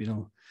the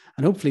tribunal,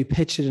 and hopefully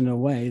pitch it in a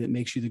way that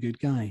makes you the good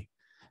guy.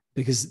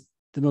 Because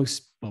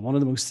one of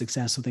the most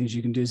successful things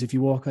you can do is if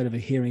you walk out of a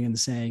hearing and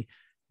say,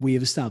 we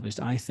have established,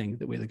 I think,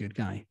 that we're the good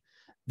guy,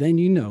 then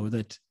you know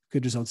that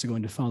good results are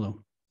going to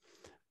follow.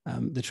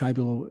 The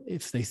tribunal,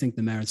 if they think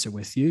the merits are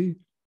with you,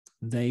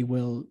 they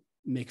will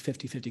make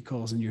 50-50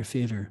 calls in your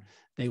favor.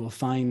 They will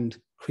find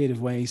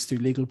creative ways through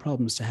legal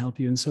problems to help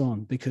you and so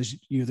on, because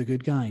you're the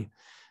good guy.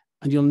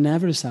 And you'll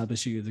never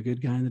establish you're the good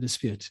guy in the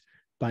dispute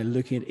by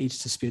looking at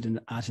each dispute in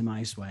an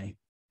atomized way.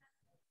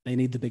 They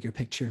need the bigger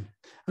picture.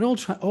 And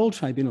all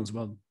tribunals,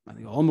 well, I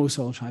think almost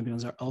all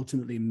tribunals are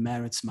ultimately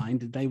merits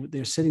minded.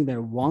 They're sitting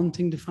there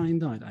wanting to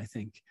find out, I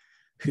think,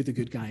 who the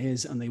good guy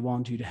is, and they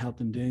want you to help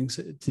them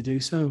to do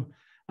so.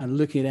 And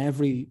looking at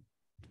every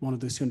one of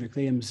those 200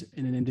 claims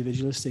in an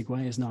individualistic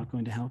way is not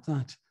going to help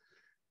that.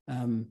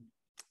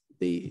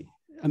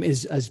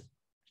 As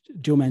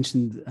Joe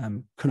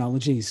mentioned,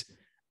 chronologies,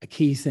 a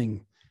key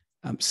thing.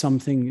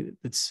 something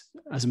that's,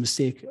 as a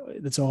mistake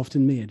that's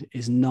often made,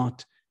 is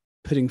not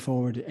putting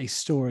forward a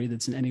story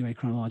that's in any way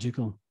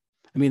chronological.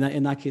 I mean,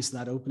 in that case,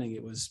 that opening,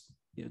 it was,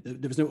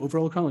 there was no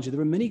overall chronology. There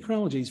were many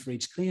chronologies for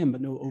each claim,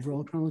 but no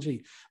overall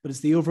chronology. But it's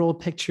the overall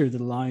picture that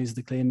allows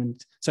the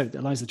claimant, that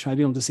allows the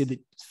tribunal to say that,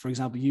 for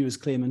example, you as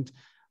claimant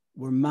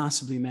were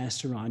massively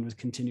messed around with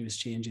continuous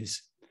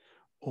changes,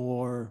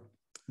 or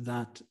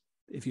that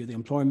if you're the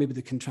employer, maybe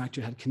the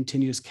contractor had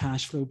continuous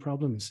cash flow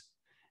problems.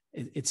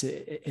 It's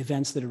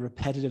events that are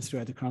repetitive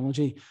throughout the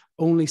chronology.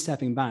 Only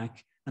stepping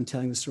back and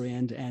telling the story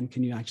end to end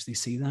can you actually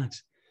see that.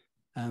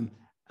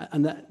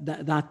 And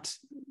that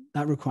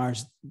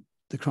requires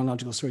the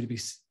chronological story to be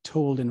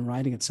told in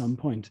writing at some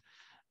point.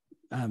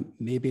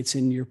 Maybe it's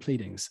in your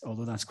pleadings,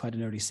 although that's quite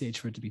an early stage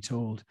for it to be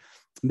told.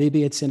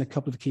 Maybe it's in a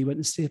couple of key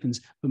witness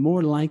statements, but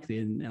more likely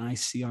in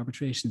IC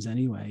arbitrations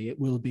anyway, it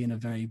will be in a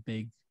very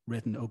big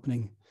written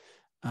opening.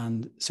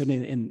 And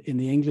certainly in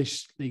the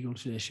English legal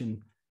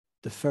tradition,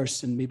 the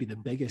first and maybe the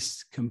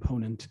biggest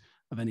component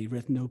of any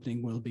written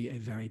opening will be a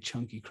very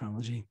chunky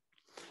chronology.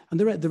 And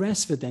the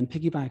rest of it then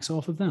piggybacks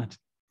off of that.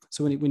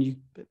 So when you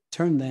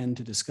turn then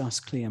to discuss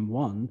claim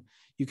 1,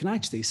 you can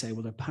actually say,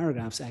 well, there are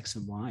paragraphs X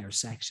and Y or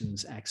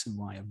sections X and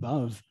Y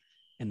above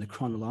in the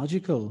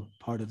chronological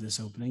part of this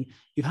opening.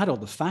 You've had all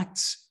the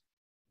facts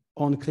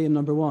on claim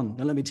number 1.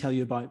 Now let me tell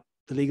you about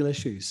the legal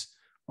issues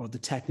or the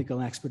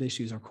technical expert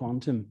issues or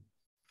quantum.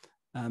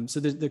 So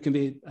there can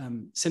be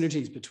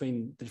synergies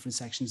between the different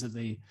sections of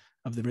the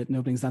written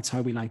openings. That's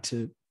how we like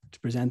to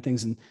present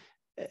things. And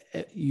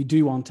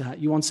you want to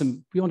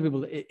be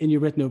able in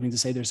your written opening to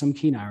say there's some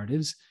key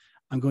narratives.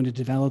 I'm going to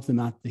develop them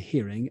at the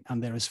hearing,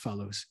 and they're as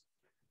follows: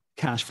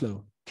 cash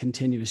flow,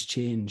 continuous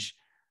change,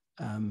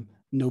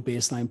 no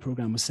baseline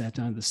program was set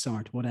down at the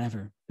start,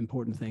 whatever,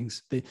 important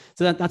things.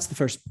 So that's the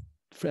first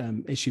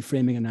issue,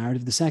 framing a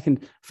narrative. The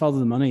second, follow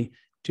the money.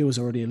 Joe has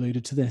already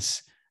alluded to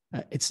this.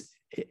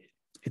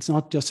 It's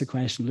not just a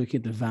question of looking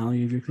at the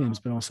value of your claims,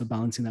 but also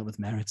balancing that with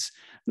merits,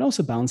 and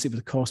also balancing it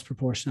with cost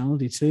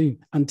proportionality too,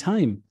 and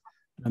time.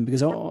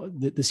 Because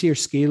the sheer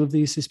scale of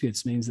these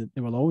disputes means that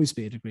there will always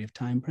be a degree of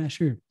time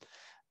pressure.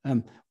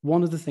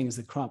 One of the things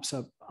that crops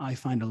up, I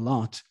find a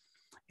lot,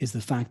 is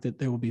the fact that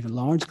there will be the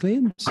large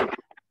claims,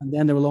 and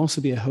then there will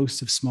also be a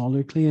host of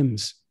smaller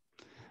claims,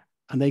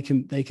 and they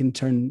can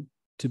turn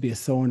to be a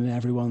thorn in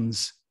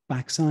everyone's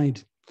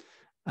backside.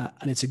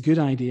 And it's a good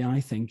idea,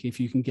 I think, if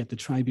you can get the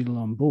tribunal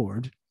on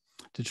board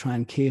to try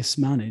and case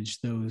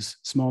manage those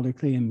smaller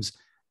claims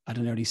at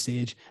an early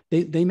stage.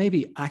 They may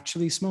be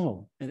actually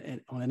small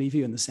on any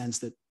view, in the sense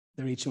that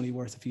they're each only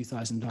worth a few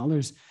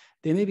 $1,000s.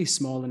 They may be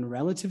small in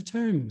relative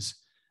terms.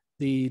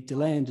 The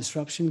delay and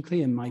disruption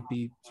claim might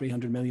be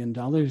 $300 million.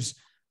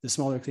 The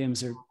smaller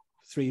claims are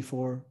 300,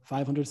 400,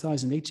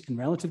 500,000 each. In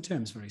relative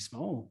terms, very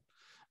small,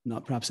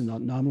 perhaps in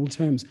not nominal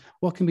terms.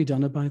 What can be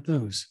done about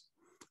those?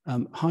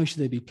 How should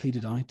they be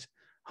pleaded out?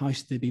 How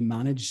should they be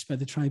managed by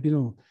the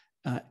tribunal?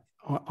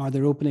 Are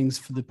there openings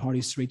for the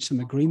parties to reach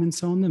some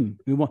agreements on them?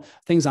 I mean,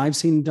 things I've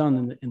seen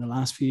done in the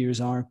last few years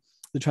are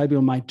the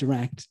tribunal might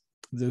direct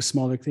those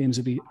smaller claims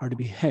are to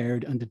be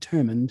heard and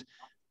determined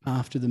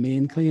after the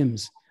main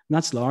claims. And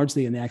that's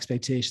largely in the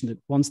expectation that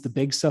once the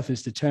big stuff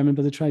is determined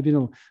by the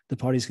tribunal, the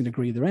parties can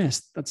agree the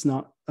rest.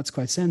 That's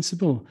quite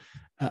sensible.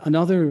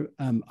 Another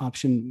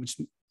option, which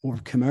is more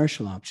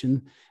commercial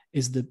option,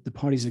 is that the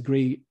parties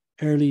agree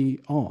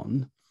early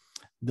on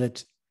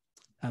that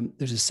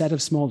there's a set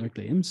of smaller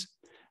claims,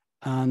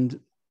 and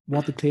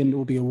what the claim that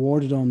will be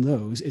awarded on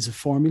those is a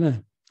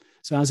formula.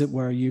 So as it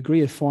were, you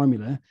agree a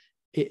formula.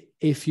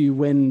 If you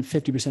win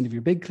 50% of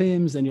your big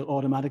claims, then you'll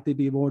automatically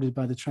be awarded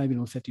by the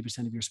tribunal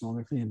 50% of your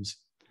smaller claims.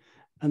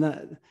 And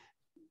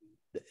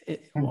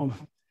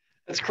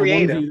that's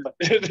creative.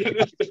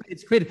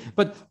 It's creative,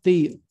 but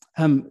to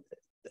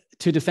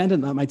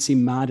defendant, that might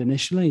seem mad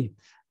initially.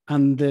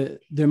 And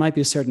there might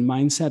be a certain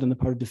mindset on the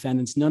part of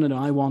defendants. No,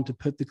 I want to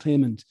put the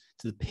claimant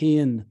to the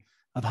pain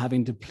of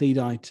having to plead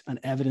out and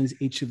evidence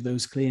each of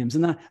those claims.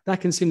 And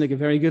that can seem like a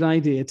very good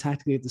idea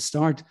tactically at the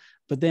start,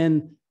 but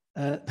then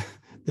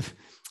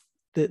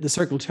the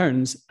circle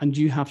turns and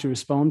you have to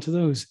respond to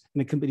those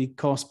in a completely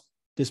cost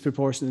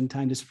disproportionate and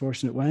time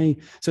disproportionate way.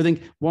 So I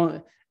think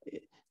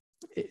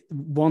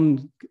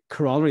one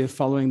corollary of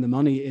following the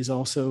money is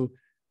also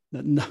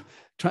that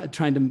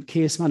trying to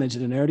case manage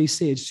at an early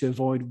stage to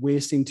avoid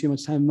wasting too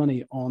much time and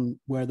money on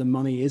where the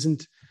money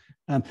isn't.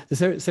 The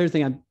third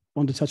thing I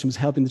want to touch on was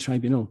helping the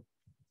tribunal.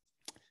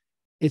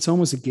 It's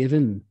almost a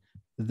given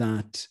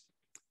that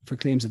for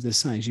claims of this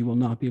size, you will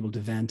not be able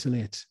to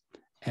ventilate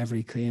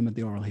every claim at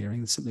the oral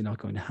hearing. It's simply not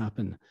going to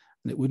happen.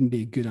 And it wouldn't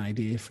be a good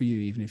idea for you,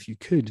 even if you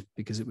could,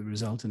 because it would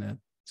result in a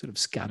sort of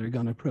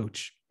scattergun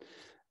approach.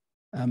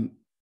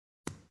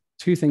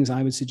 Two things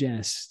I would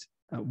suggest.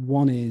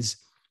 One is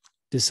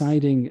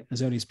deciding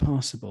as early as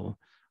possible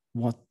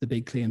what the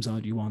big claims are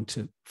you want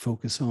to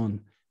focus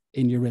on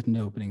in your written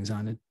openings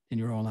and in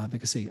your oral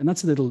advocacy. And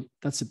that's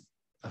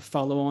a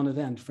follow-on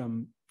event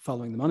from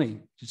following the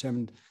money,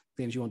 determine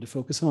claims you want to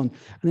focus on.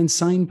 And then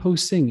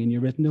signposting in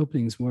your written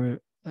openings where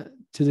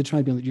to the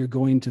tribunal that you're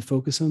going to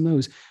focus on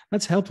those.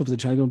 That's helpful for the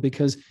tribunal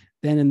because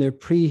then in their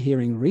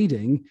pre-hearing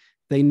reading,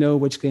 they know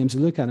which claims to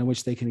look at and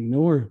which they can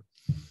ignore.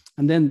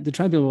 And then the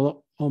tribunal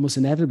will almost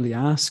inevitably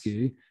ask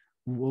you,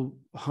 well,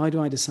 how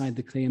do I decide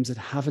the claims that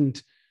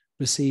haven't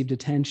received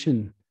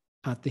attention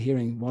at the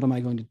hearing? What am I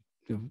going to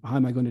do? How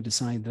am I going to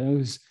decide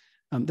those?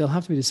 They'll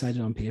have to be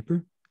decided on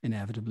paper,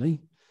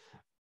 inevitably.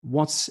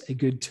 What's a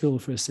good tool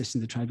for assisting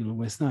the tribunal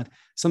with that?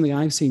 Something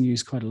I've seen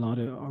used quite a lot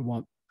are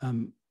what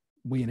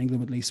we in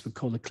England at least would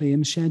call a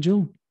claim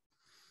schedule.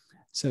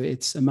 So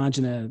it's,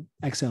 imagine an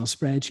Excel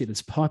spreadsheet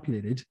that's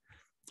populated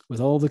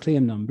with all the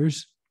claim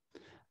numbers,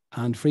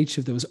 and for each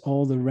of those,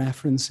 all the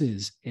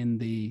references in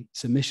the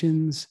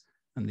submissions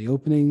and the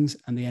openings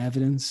and the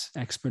evidence,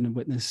 expert and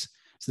witness.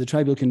 So the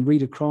tribunal can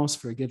read across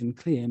for a given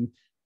claim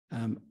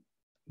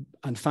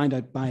and find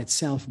out by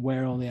itself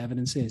where all the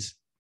evidence is,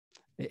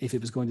 if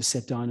it was going to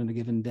sit down on a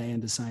given day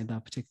and decide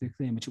that particular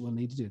claim, which it will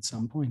need to do at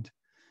some point.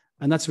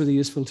 And that's a really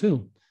useful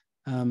tool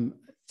and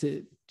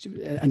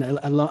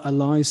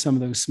allows some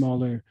of those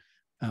smaller,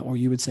 or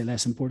you would say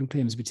less important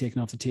claims to be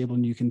taken off the table,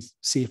 and you can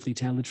safely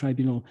tell the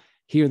tribunal,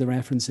 here are the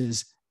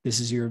references, this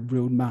is your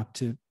roadmap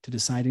to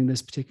deciding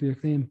this particular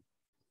claim.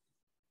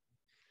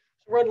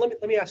 Ron,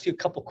 let me ask you a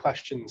couple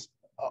questions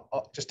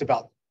just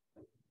about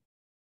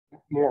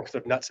more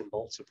sort of nuts and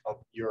bolts of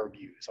your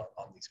views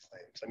on these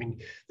claims. I mean,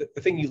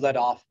 the thing you led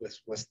off with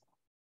was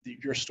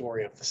your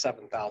story of the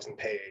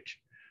 7,000-page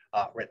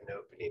written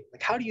opening.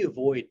 Like, how do you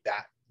avoid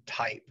that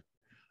type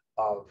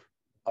of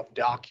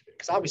document?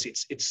 Because obviously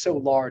it's so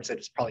large that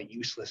it's probably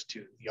useless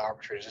to the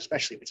arbitrators,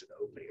 especially if it's an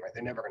opening, right?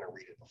 They're never going to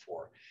read it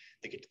before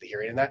they get to the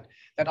hearing. And that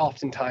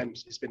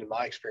oftentimes has been, in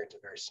my experience,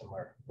 a very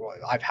similar, well,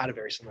 I've had a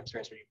very similar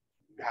experience where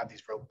you have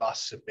these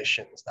robust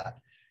submissions that,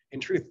 in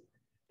truth,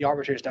 the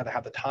arbitrators neither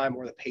have the time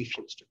or the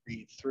patience to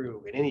read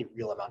through in any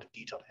real amount of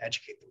detail to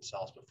educate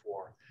themselves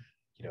before,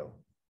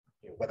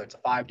 whether it's a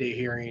 5-day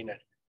hearing, a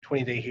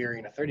 20-day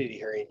hearing, a 30-day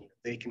hearing,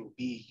 they can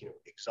be,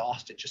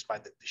 exhausted just by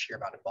the sheer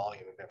amount of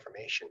volume of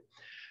information.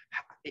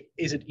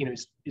 Is it,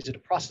 is it a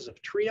process of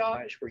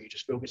triage where you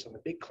just focus on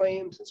the big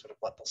claims and sort of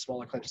let the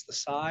smaller claims to the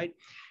side?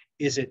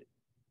 Is it,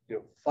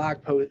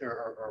 flag post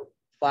or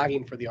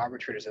flagging for the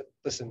arbitrators that,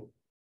 listen,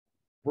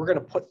 we're going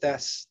to put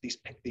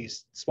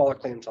these smaller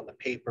claims on the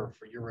paper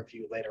for your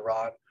review later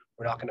on.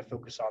 We're not going to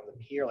focus on them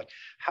here. Like,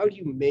 how do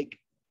you make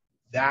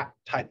that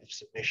type of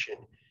submission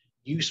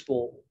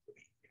useful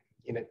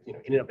in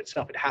and of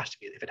itself? If it has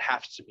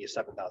to be a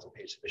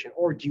 7,000-page submission,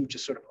 or do you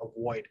just sort of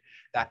avoid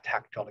that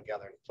tactic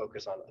altogether and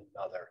focus on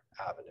another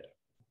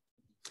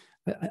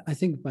avenue? I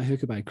think by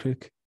hook or by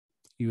crook,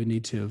 you would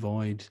need to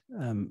avoid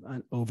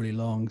an overly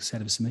long set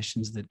of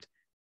submissions that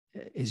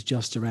is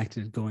just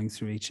directed at going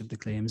through each of the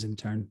claims in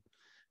turn.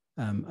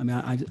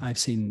 I've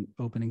seen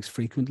openings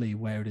frequently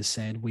where it is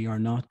said, we are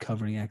not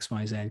covering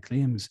XYZ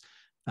claims.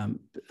 And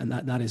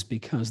that is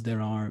because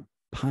there are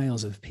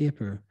piles of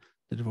paper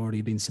that have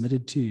already been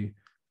submitted to you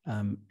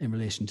in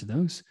relation to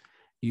those.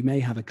 You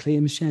may have a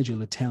claim schedule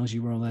that tells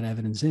you where all that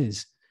evidence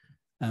is.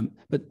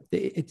 But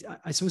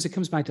I suppose it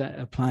comes back to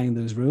applying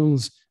those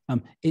rules.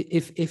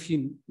 If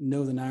you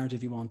know the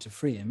narrative you want to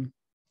frame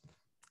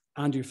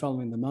and you're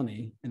following the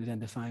money and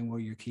identifying where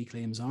your key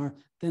claims are,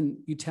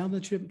 then you tell the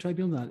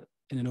tribunal that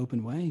in an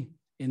open way.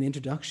 In the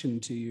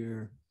introduction to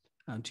your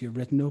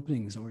written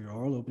openings or your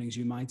oral openings,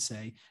 you might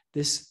say,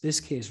 this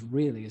case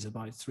really is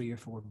about 3 or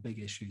 4 big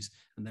issues,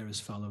 and they're as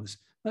follows.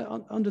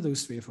 Under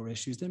those 3 or 4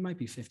 issues, there might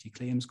be 50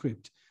 claims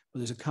grouped, but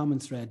there's a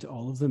common thread to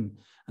all of them.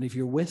 And if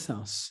you're with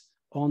us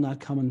on that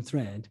common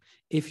thread,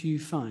 if you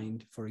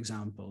find, for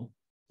example,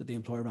 that the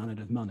employer ran out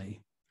of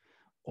money,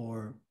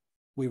 or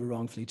we were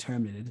wrongfully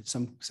terminated,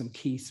 some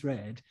key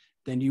thread,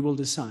 then you will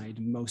decide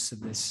most of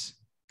this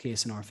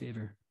case in our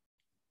favor.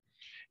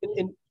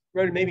 And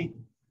Ronan, maybe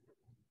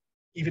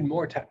even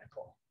more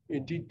technical.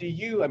 Do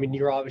you, I mean,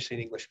 you're obviously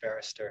an English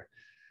barrister,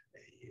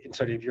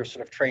 and you're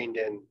sort of trained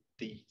in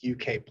the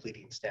UK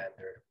pleading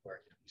standard,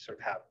 where you sort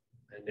of have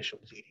an initial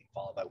pleading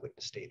followed by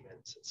witness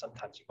statements, and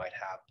sometimes you might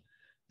have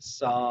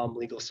some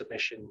legal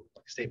submission,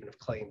 like a statement of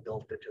claim,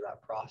 built into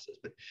that process.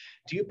 But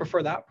do you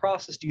prefer that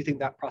process? Do you think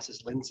that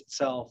process lends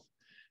itself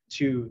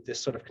to this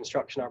sort of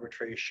construction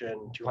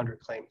arbitration, 200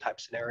 claim type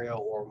scenario,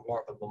 or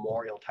more of a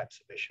memorial type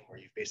submission where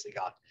you've basically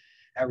got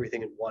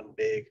everything in one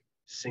big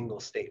single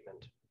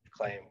statement of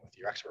claim with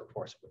your expert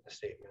reports, witness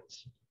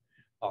statements?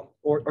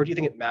 Or do you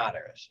think it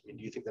matters? I mean,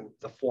 do you think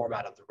the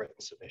format of the written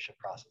submission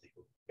process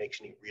even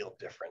makes any real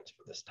difference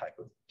for this type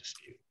of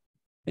dispute?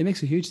 It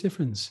makes a huge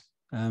difference.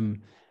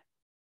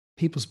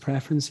 People's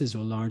preferences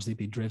will largely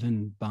be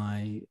driven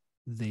by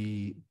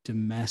the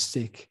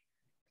domestic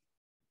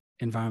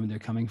environment they're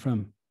coming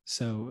from.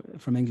 So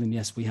from England,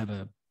 yes, we have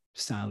a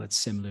style that's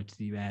similar to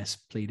the US,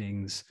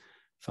 pleadings,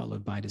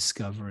 followed by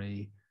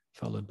discovery,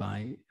 followed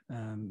by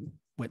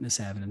witness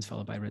evidence,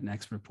 followed by written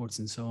expert reports,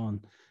 and so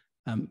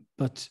on.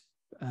 But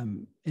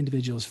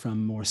individuals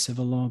from more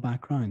civil law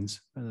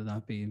backgrounds, whether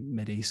that be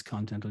Mideast,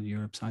 continental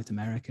Europe, South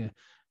America,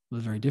 will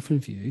have a very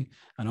different view.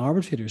 And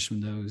arbitrators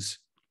from those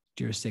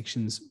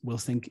jurisdictions will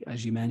think,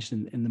 as you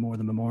mentioned, in the more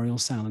the memorial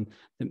style, and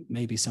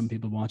maybe some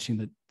people watching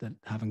that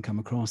haven't come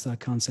across that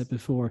concept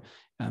before.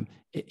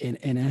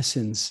 In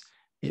essence,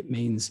 it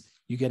means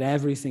you get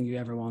everything you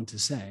ever want to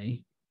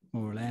say,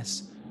 more or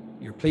less,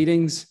 your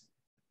pleadings,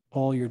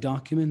 all your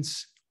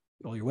documents,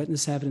 all your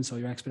witness evidence, all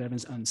your expert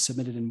evidence, and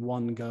submit it in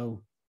one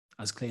go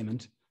as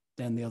claimant.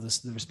 Then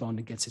the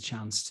respondent gets a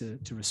chance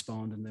to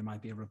respond, and there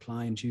might be a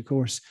reply in due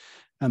course.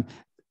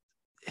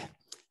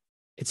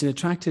 It's an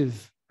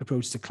attractive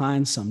approach to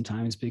clients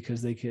sometimes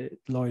because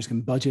lawyers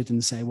can budget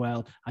and say,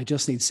 well, I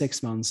just need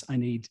 6 months, I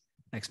need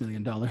X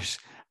million dollars,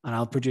 and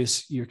I'll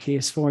produce your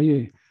case for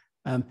you.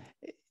 I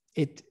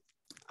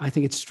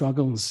think it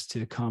struggles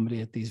to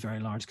accommodate these very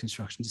large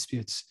construction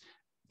disputes.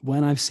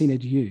 When I've seen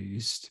it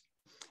used,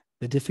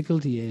 the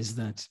difficulty is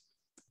that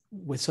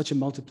with such a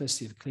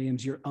multiplicity of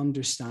claims, your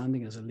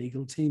understanding as a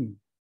legal team,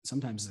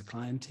 sometimes as a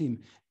client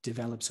team,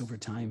 develops over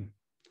time.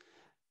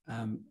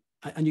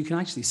 And you can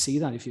actually see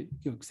that if you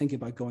think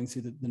about going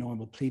through the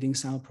normal pleading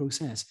style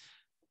process.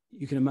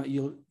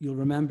 You'll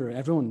remember,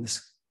 everyone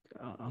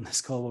on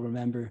this call will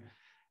remember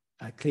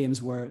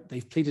claims where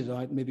they've pleaded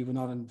out, maybe we're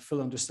not in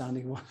full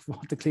understanding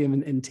what the claim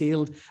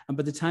entailed. And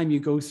by the time you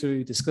go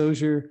through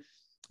disclosure,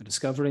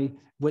 discovery,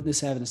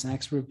 witness evidence, and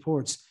expert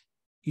reports,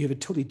 you have a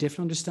totally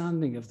different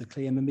understanding of the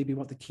claim and maybe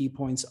what the key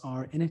points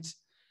are in it.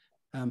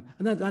 And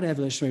that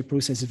evolutionary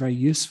process is very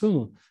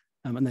useful.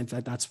 And in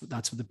fact, that's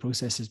what the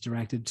process is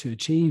directed to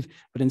achieve.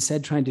 But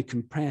instead, trying to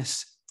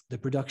compress the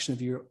production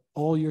of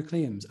all your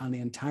claims and the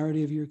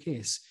entirety of your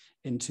case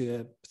into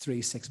a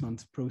 3-6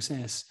 month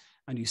process,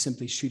 and you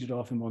simply shoot it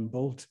off in one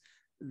bolt,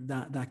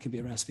 that can be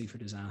a recipe for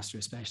disaster,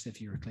 especially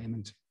if you're a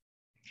claimant.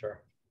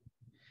 Sure.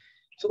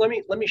 So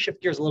let me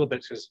shift gears a little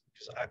bit because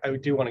I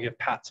do want to give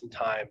Pat some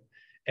time.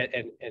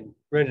 And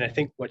Ronan, I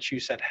think what you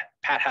said,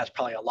 Pat has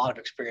probably a lot of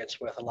experience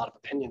with, a lot of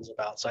opinions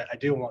about. So I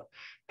do want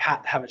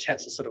Pat to have a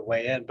chance to sort of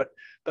weigh in.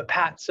 But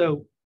Pat,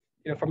 so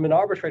from an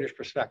arbitrator's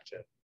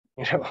perspective,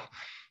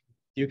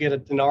 you get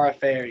an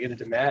RFA or you get a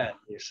demand.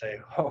 You say,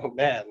 oh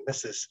man,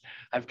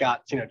 I've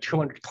got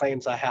 200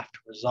 claims I have to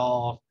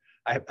resolve.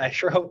 I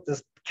sure hope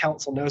this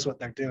counsel knows what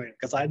they're doing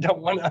because I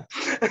don't want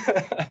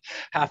to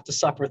have to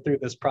suffer through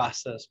this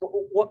process.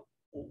 What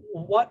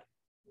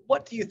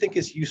do you think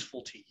is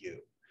useful to you?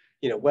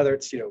 Whether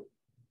it's,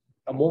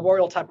 a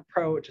memorial type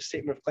approach, a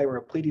statement of claim, or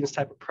a pleadings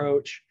type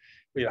approach,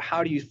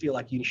 how do you feel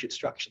like you should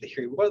structure the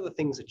hearing? What are the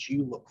things that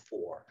you look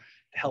for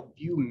to help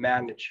you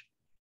manage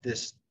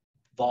this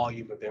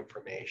volume of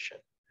information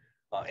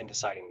in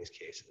deciding these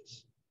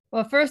cases?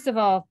 Well, first of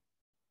all,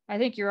 I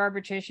think your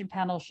arbitration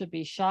panel should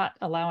be shot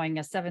allowing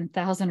a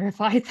 7,000 or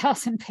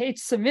 5,000 page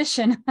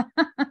submission.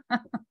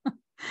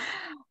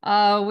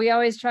 We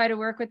always try to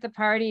work with the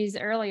parties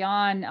early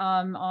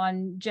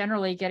on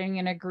generally getting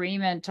an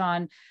agreement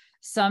on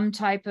some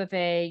type of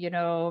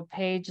a,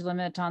 page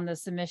limit on the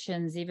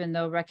submissions, even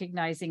though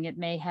recognizing it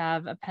may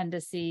have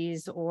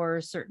appendices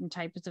or certain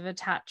types of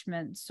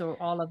attachments or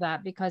all of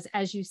that, because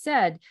as you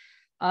said,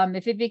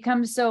 if it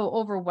becomes so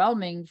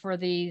overwhelming for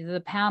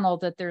the panel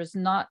that there's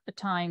not a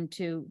time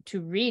to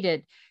read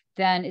it,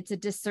 then it's a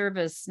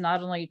disservice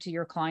not only to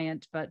your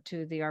client, but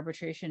to the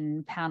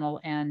arbitration panel.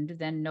 And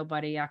then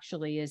nobody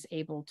actually is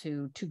able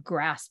to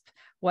grasp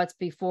what's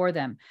before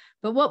them.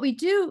 But what we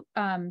do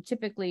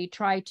typically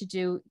try to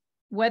do,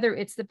 whether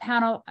it's the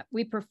panel,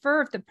 we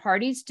prefer if the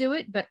parties do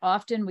it, but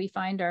often we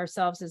find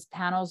ourselves as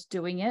panels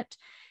doing it,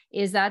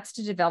 that's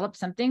to develop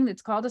something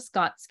that's called a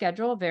Scott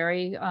schedule,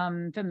 very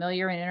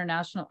familiar in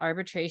international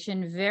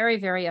arbitration, very,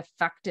 very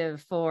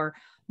effective for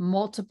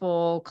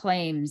multiple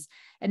claims.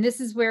 And this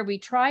is where we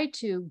try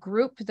to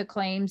group the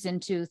claims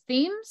into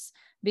themes,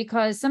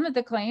 because some of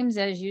the claims,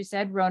 as you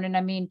said,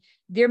 Ronan,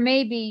 there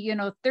may be,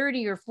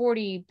 30 or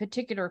 40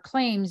 particular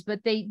claims,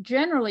 but they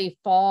generally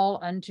fall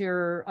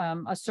under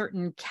a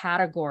certain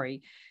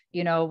category,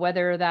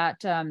 whether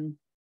that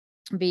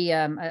be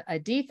a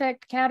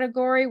defect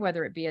category,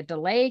 whether it be a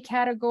delay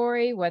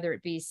category, whether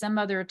it be some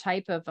other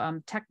type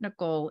of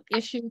technical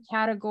issue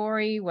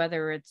category,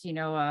 whether it's,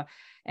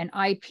 an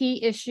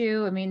IP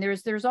issue.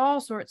 There's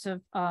all sorts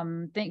of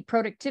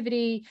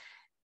productivity,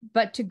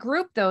 but to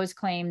group those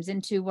claims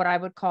into what I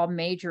would call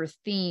major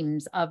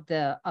themes of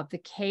the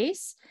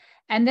case.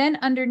 And then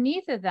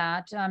underneath of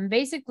that,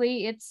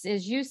 basically it's,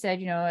 as you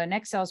said, an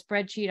Excel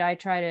spreadsheet. I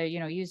try to,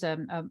 use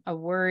a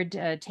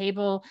Word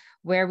table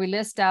where we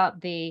list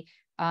out the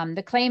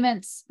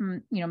claimant's,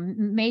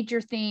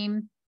 major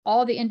theme,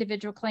 all the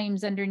individual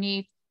claims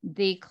underneath,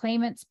 the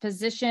claimant's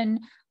position.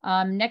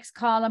 Next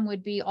column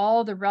would be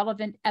all the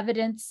relevant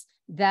evidence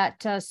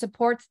that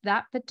supports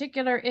that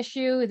particular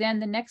issue. Then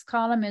the next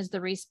column is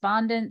the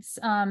respondent's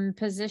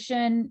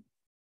position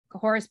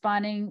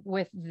corresponding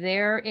with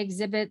their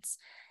exhibits.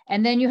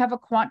 And then you have a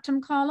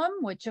quantum column,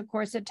 which of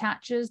course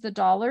attaches the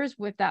dollars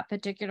with that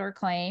particular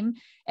claim.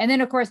 And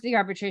then of course the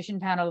arbitration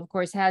panel of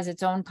course has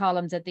its own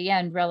columns at the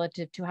end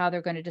relative to how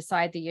they're going to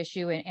decide the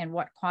issue and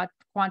what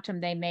quantum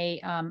they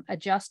may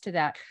adjust to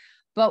that.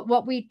 But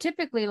what we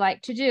typically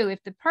like to do,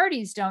 if the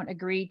parties don't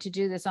agree to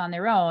do this on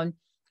their own,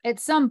 at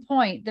some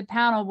point, the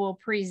panel will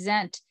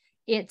present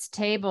its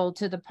table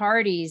to the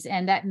parties,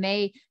 and that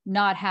may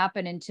not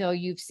happen until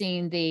you've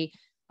seen the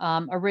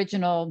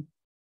original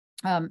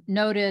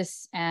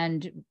notice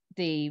and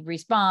the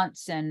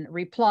response and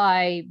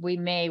reply. We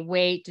may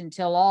wait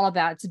until all of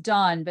that's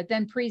done, but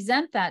then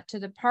present that to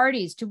the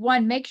parties to,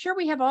 one, make sure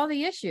we have all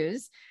the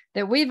issues,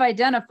 that we've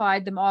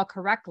identified them all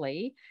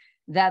correctly,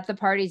 that the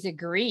parties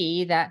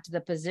agree that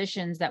the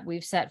positions that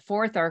we've set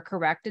forth are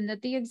correct, and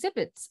that the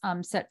exhibits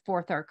set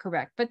forth are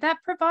correct. But that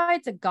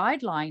provides a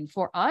guideline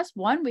for us.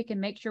 One, we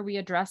can make sure we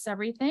address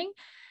everything.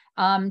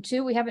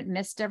 Two, we haven't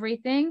missed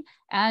everything,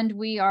 and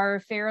we are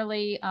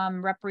fairly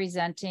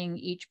representing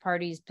each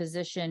party's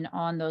position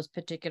on those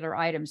particular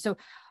items. So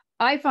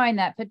I find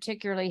that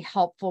particularly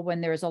helpful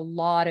when there's a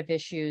lot of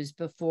issues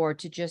before,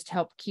 to just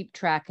help keep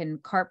track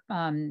and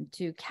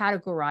to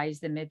categorize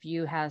them, if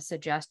you have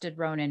suggested,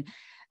 Ronan.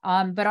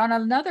 But on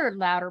another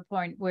latter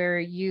point where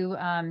you,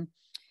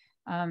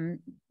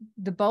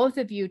 the both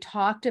of you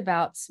talked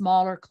about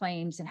smaller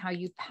claims and how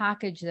you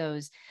package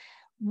those.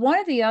 One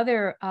of the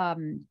other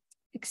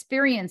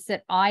experience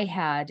that I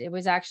had, it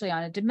was actually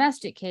on a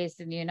domestic case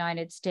in the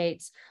United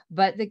States,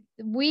 but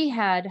we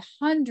had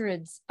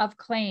hundreds of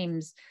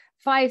claims,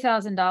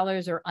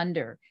 $5,000 or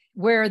under,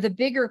 where the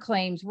bigger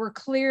claims were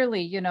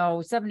clearly,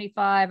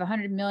 75,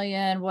 100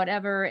 million,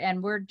 whatever.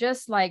 And we're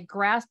just like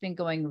grasping,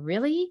 going,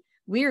 really?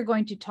 We are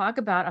going to talk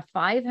about a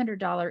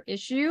 $500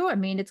 issue? I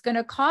mean, it's going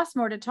to cost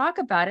more to talk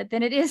about it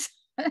than it is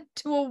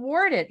to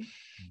award it.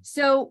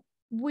 So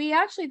we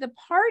actually, the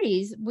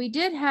parties, we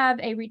did have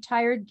a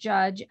retired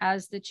judge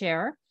as the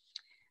chair.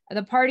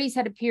 The parties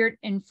had appeared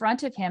in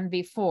front of him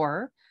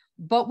before,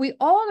 but we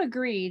all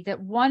agreed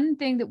that one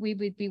thing that we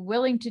would be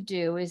willing to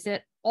do is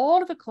that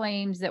all of the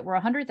claims that were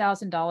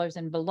 $100,000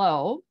 and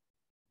below,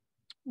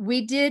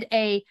 we did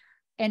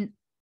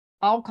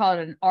I'll call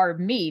it an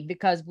ARB-ME,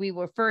 because we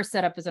were first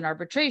set up as an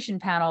arbitration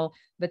panel,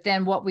 but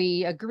then what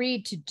we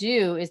agreed to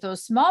do is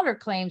those smaller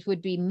claims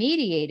would be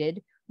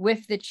mediated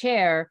with the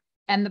chair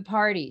and the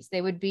parties.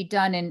 They would be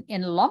done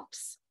in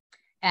lumps.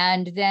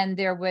 And then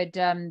there would,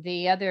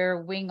 the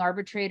other wing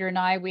arbitrator and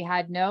I, we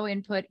had no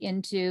input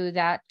into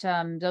that,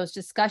 those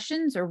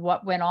discussions or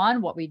what went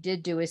on. What we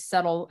did do is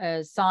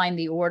sign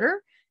the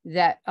order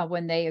that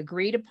when they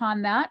agreed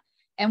upon that.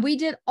 And we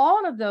did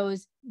all of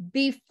those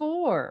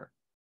before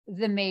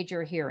the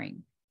major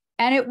hearing.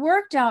 And it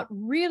worked out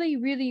really,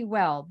 really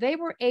well. They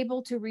were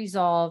able to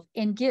resolve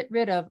and get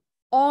rid of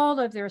all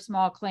of their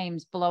small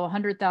claims below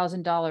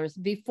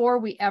 $100,000 before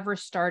we ever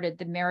started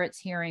the merits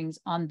hearings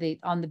on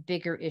the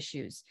bigger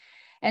issues.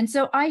 And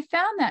so I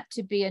found that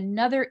to be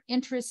another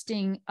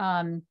interesting,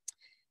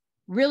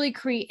 really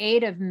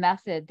creative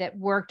method that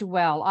worked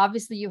well.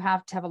 Obviously, you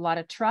have to have a lot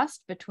of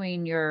trust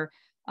between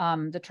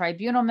the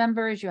tribunal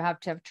members. You have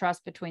to have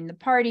trust between the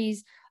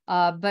parties.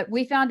 But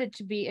we found it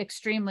to be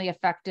extremely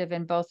effective,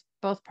 and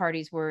both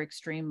parties were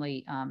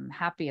extremely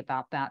happy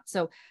about that.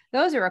 So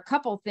those are a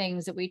couple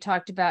things that we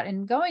talked about.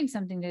 And going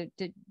something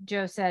that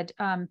Joe said,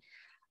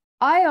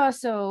 I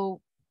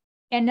also,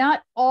 and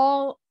not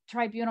all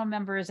tribunal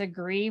members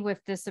agree with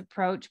this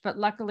approach, but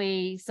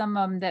luckily some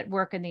of them that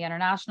work in the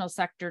international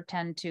sector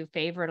tend to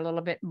favor it a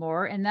little bit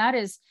more, and that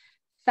is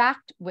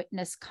fact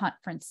witness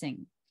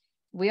conferencing.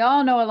 We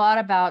all know a lot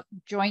about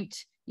joint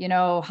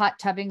hot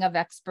tubbing of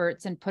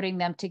experts and putting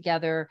them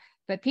together,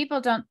 but people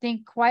don't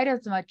think quite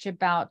as much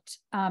about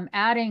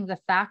adding the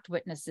fact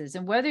witnesses,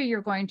 and whether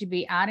you're going to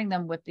be adding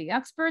them with the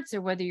experts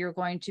or whether you're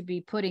going to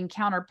be putting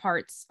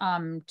counterparts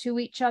to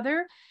each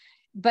other.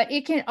 But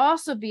it can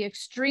also be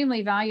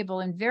extremely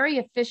valuable and very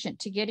efficient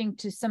to getting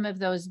to some of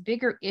those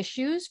bigger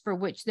issues for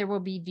which there will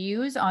be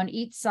views on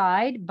each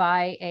side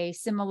by a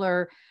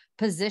similar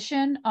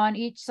position on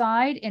each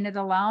side, and it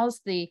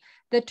allows the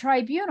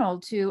tribunal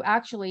to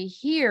actually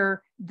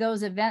hear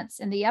those events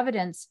and the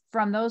evidence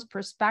from those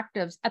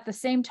perspectives at the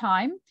same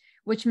time,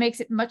 which makes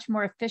it much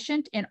more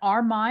efficient in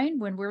our mind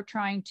when we're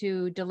trying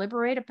to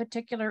deliberate a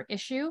particular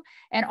issue,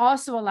 and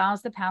also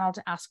allows the panel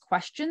to ask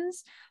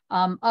questions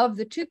of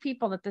the two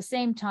people at the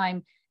same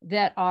time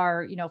that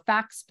are,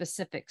 fact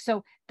specific.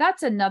 So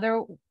that's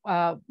another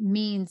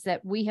means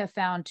that we have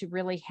found to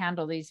really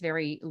handle these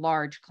very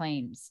large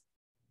claims.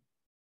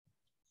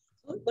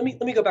 Let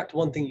me go back to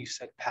one thing you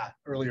said, Pat,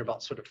 earlier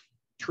about sort of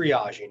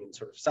triaging and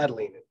sort of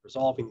settling and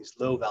resolving these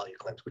low value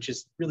claims, which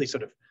is really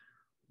sort of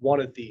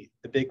one of the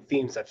big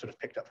themes I've sort of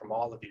picked up from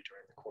all of you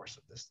during the course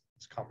of this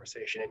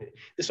conversation. And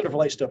this sort of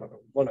relates to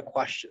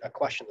a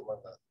question that one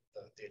of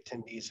the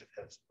attendees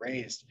has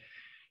raised,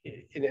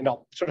 and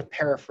I'll sort of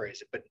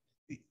paraphrase it, but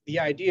the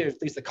idea,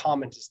 at least the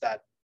comment, is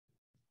that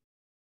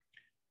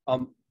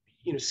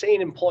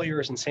sane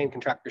employers and sane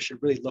contractors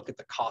should really look at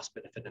the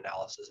cost-benefit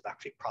analysis of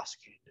actually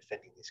prosecuting and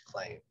defending these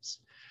claims.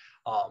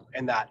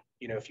 And that,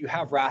 if you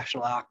have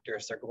rational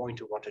actors, they're going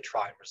to want to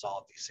try and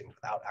resolve these things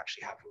without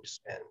actually having to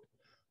spend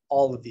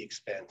all of the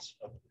expense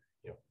of,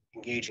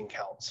 engaging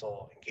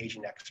counsel,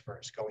 engaging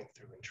experts, going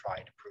through and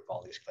trying to prove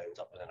all these claims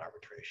up in an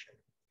arbitration.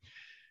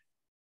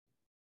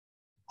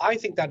 I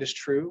think that is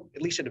true,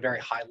 at least at a very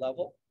high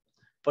level.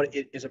 But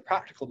it is a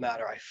practical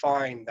matter. I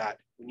find that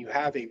when you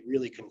have a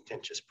really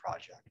contentious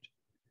project,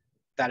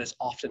 that is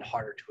often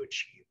harder to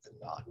achieve than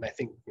not. And I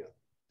think, you know,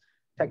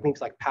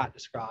 techniques like Pat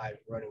described,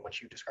 Ronan,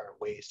 what you described, are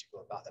ways to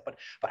go about that.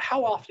 But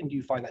how often do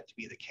you find that to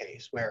be the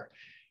case, where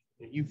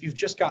you've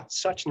just got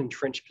such an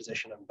entrenched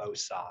position on both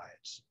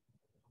sides?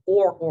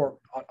 Or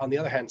on the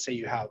other hand, say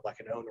you have like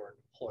an owner and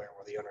employer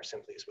where the owner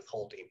simply is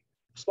withholding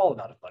a small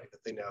amount of money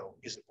that they know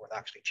isn't worth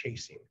actually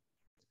chasing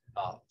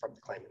from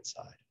the claimant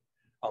side.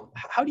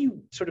 How do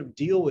you sort of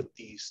deal with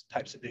these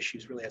types of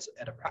issues really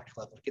at a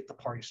practical level to get the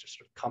parties to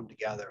sort of come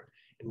together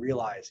and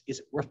realize, is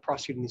it worth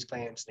prosecuting these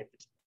claims? And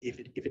if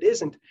it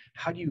isn't,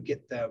 how do you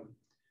get them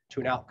to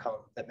an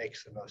outcome that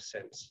makes the most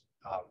sense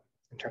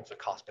in terms of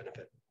cost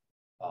benefit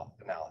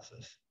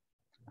analysis?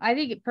 I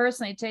think it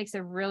personally takes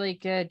a really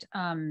good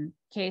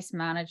case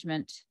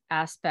management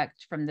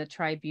aspect from the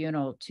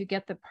tribunal to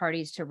get the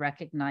parties to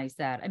recognize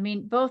that. I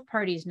mean, both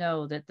parties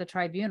know that the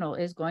tribunal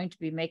is going to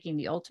be making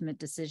the ultimate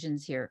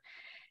decisions here.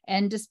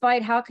 And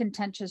despite how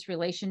contentious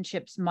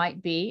relationships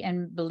might be,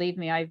 and believe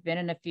me, I've been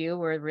in a few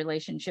where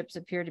relationships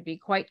appear to be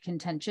quite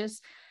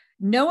contentious,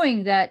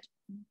 knowing that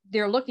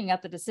they're looking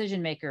at the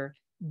decision maker,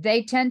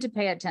 they tend to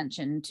pay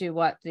attention to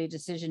what the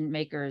decision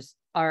makers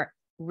are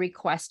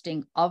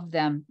requesting of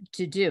them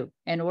to do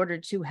in order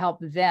to help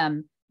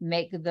them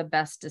make the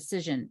best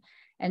decision.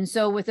 And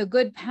so with a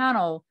good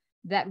panel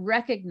that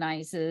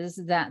recognizes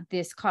that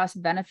this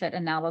cost benefit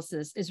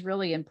analysis is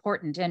really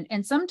important,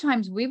 and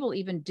sometimes we will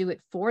even do it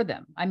for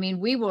them. I mean,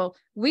 we will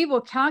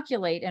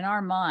calculate in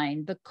our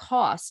mind the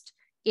cost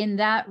in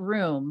that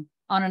room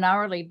on an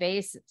hourly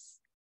basis.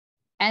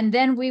 And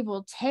then we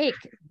will take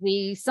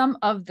some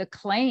of the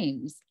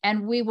claims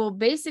and we will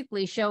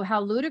basically show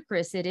how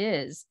ludicrous it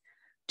is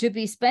to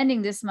be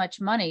spending this much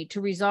money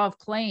to resolve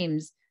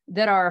claims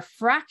that are a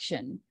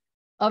fraction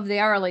of the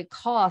hourly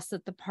costs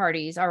that the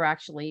parties are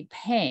actually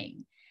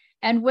paying.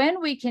 And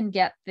when we can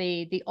get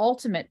the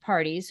ultimate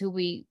parties, who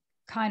we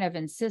kind of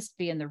insist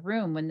be in the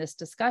room when this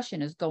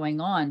discussion is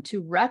going on,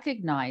 to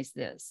recognize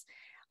this,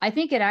 I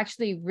think it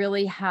actually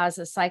really has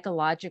a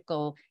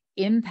psychological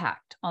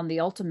impact on the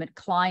ultimate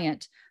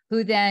client,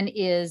 who then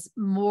is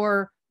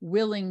more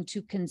willing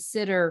to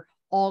consider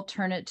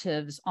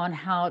alternatives on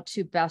how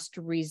to best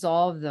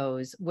resolve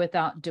those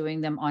without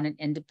doing them on an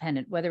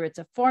independent, whether it's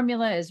a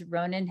formula, as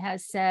Ronan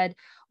has said,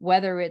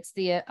 whether it's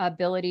the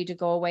ability to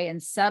go away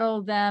and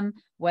settle them,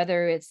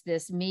 whether it's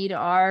this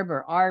Mead-Arb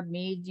or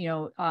Arb-Mead,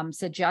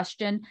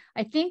 suggestion.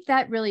 I think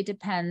that really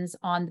depends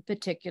on the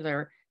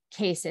particular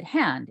case at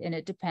hand, and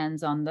it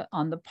depends on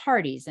the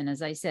parties. And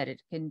as I said,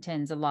 it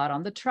contends a lot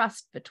on the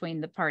trust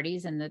between the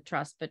parties and the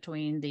trust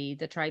between the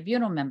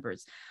tribunal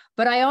members.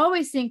 But I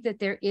always think that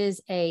there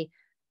is a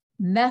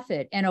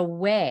method and a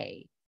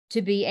way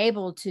to be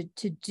able to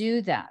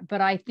do that.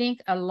 But I think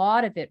a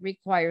lot of it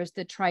requires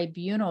the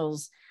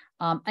tribunal's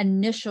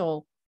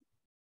initial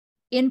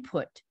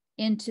input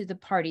into the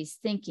parties'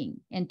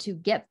 thinking, and to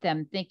get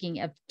them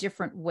thinking of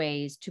different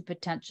ways to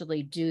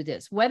potentially do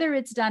this. Whether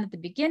it's done at the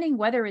beginning,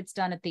 whether it's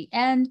done at the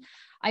end,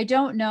 I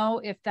don't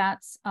know if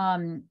that's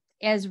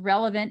as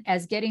relevant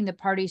as getting the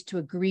parties to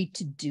agree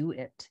to do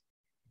it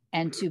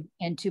and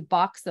to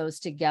box those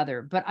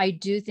together. But I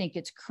do think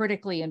it's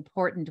critically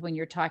important when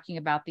you're talking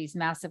about these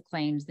massive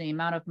claims, the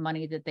amount of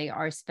money that they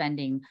are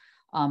spending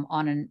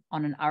on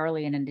an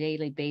hourly and a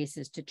daily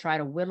basis, to try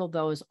to whittle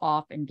those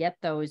off and get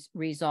those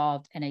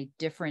resolved in a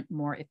different,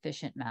 more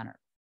efficient manner.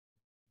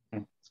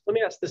 So let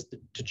me ask this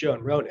to Joe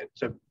and Ronan.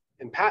 So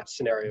in Pat's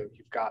scenario,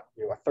 you've got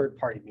a third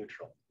party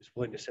neutral who's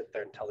willing to sit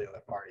there and tell the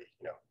other party,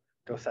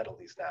 go settle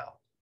these now,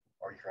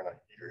 or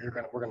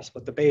we're gonna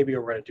split the baby,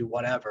 or we're gonna do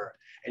whatever,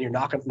 and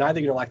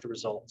neither gonna like the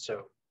result.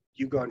 So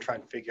you go and try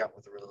and figure out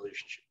what the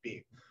resolution should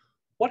be.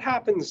 What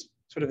happens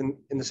sort of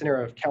in the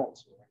scenario of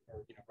counsel?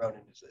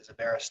 Ronan is a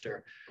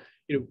barrister,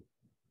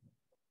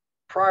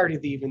 prior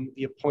to even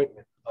the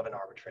appointment of an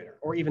arbitrator,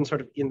 or even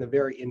sort of in the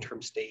very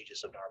interim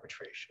stages of an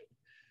arbitration.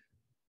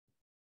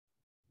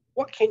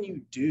 What can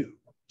you do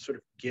to sort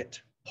of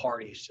get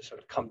parties to sort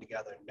of come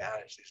together and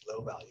manage these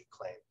low value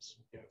claims?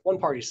 If one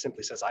party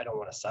simply says, I don't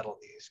want to settle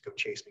these, go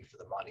chase me for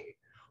the money,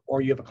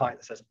 or you have a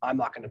client that says, I'm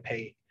not going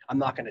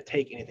to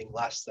take anything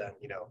less than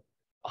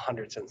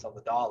 100 cents on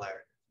the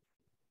dollar.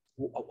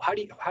 How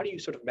do you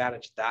sort of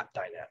manage that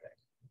dynamic?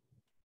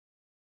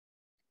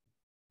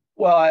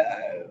 Well,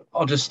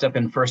 I'll just step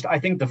in first. I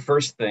think the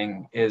first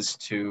thing is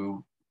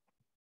to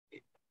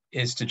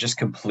just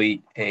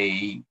complete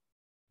a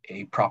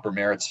proper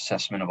merits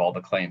assessment of all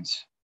the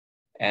claims,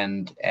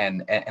 and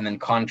then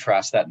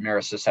contrast that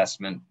merits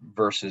assessment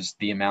versus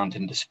the amount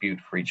in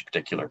dispute for each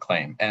particular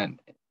claim. And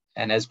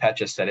as Pat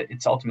just said,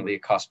 it's ultimately a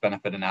cost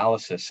benefit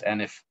analysis.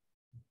 And if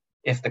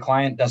the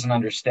client doesn't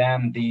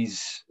understand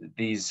these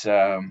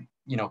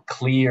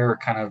clear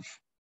kind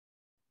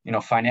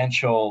of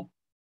financial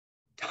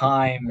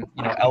time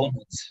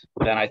elements,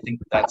 then I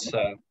think that's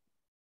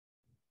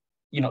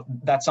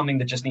that's something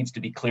that just needs to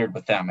be cleared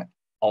with them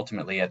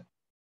ultimately at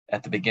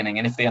the beginning.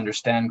 And if they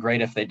understand,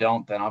 great. If they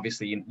don't, then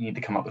obviously you need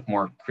to come up with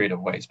more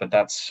creative ways. But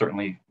that's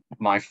certainly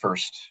my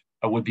first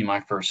would be my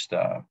first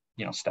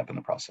step in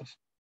the process.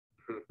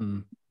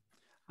 I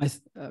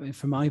mean,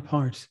 for my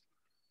part,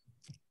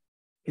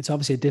 it's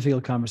obviously a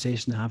difficult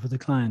conversation to have with the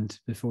client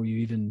before you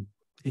even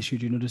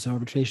issued your notice of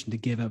arbitration to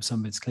give up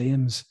some of its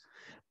claims.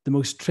 The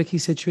most tricky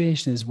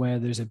situation is where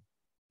there's a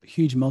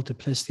huge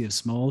multiplicity of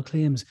small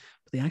claims,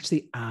 but they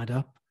actually add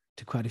up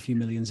to quite a few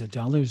millions of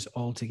dollars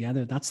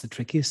altogether. That's the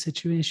trickiest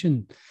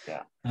situation.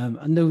 Yeah.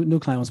 And no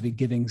client wants to be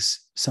giving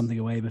something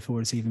away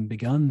before it's even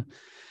begun.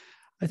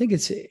 I think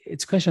it's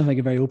a question of having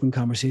a very open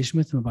conversation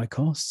with them about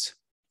costs,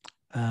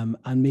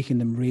 and making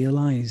them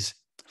realize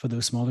for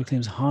those smaller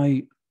claims how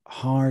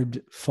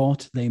hard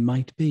fought they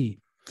might be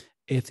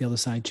if the other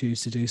side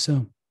choose to do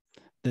so.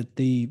 That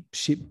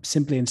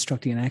simply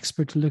instructing an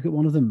expert to look at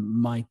one of them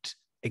might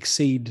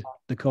exceed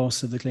the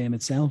cost of the claim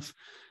itself.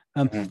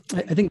 I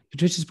think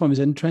Patricia's point was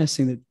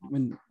interesting, that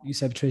when you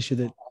said, Patricia,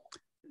 that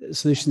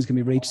solutions can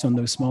be reached on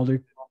those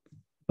smaller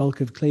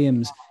bulk of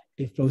claims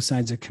if both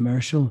sides are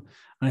commercial.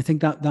 And I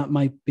think that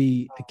might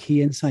be a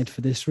key insight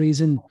for this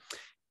reason.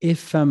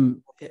 If,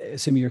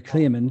 assuming you're a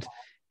claimant,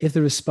 if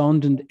the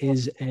respondent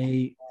is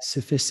a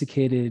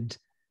sophisticated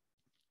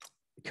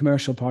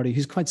commercial party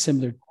who's quite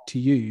similar to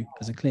you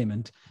as a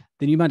claimant,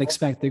 then you might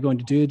expect they're going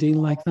to do a deal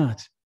like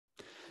that.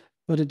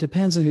 But it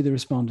depends on who the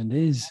respondent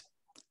is.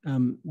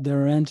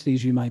 There are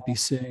entities you might be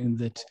suing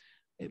that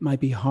it might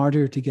be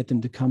harder to get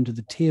them to come to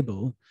the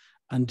table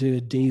and do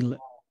a deal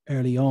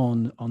early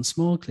on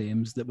small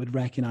claims that would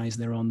recognize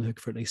they're on the hook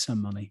for at least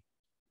some money.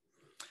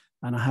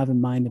 And I have in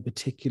mind in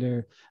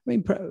particular,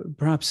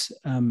 perhaps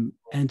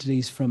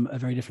entities from a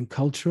very different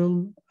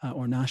cultural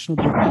or national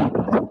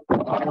background,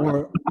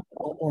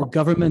 or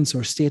governments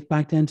or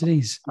state-backed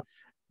entities,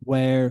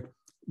 where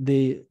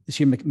the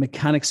sheer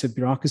mechanics of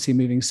bureaucracy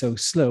moving so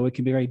slow, it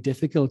can be very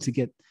difficult to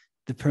get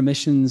the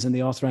permissions and the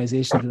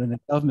authorizations within the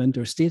government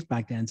or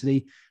state-backed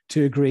entity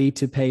to agree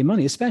to pay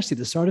money, especially at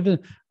the start of an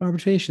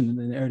arbitration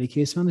and early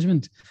case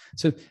management.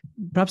 So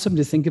perhaps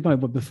something to think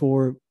about, but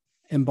before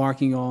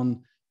embarking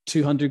on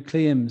 200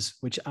 claims,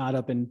 which add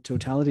up in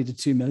totality to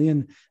 2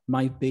 million,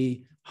 might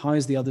be, how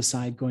is the other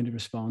side going to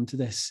respond to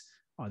this?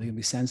 Are they going to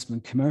be sensible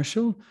and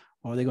commercial?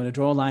 Or are they going to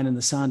draw a line in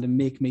the sand and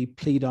make me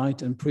plead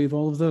out and prove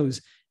all of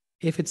those?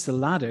 If it's the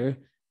latter,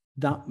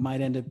 that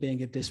might end up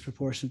being a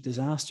disproportionate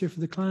disaster for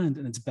the client,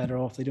 and it's better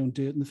off they don't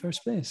do it in the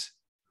first place.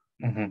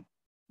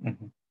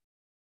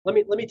 Let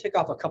me take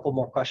off a couple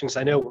more questions.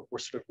 I know we're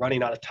sort of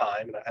running out of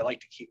time, and I like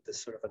to keep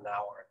this sort of an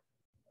hour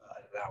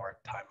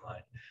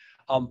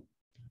timeline.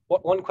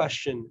 One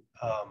question,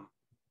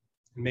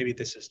 maybe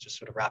this is just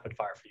sort of rapid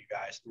fire for you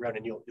guys.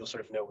 Ronan, you'll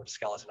sort of know what a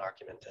skeleton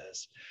argument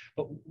is.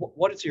 But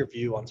what is your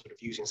view on sort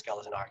of using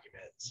skeleton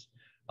arguments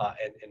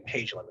and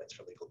page limits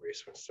for legal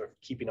briefs, when sort of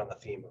keeping on the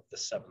theme of the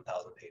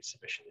 7,000 page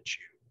submission that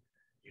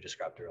you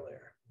described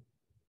earlier?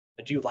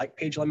 And do you like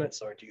page limits,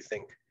 or do you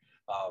think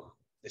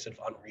they sort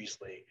of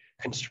unreasonably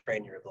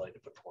constrain your ability to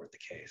put forward the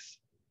case?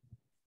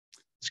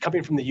 It's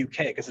coming from the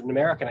UK, because an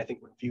American, I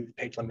think, would view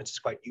page limits as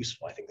quite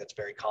useful. I think that's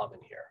very common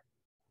here.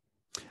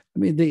 I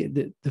mean,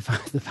 the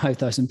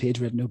 5,000 page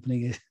written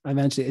opening, I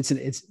mentioned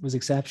it was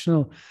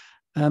exceptional.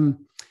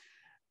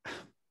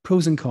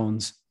 Pros and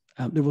cons.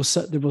 There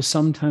will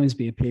sometimes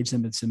be a page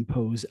limit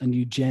imposed, and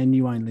you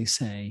genuinely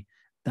say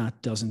that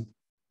doesn't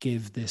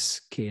give this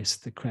case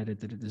the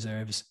credit that it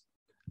deserves,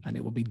 and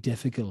it will be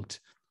difficult.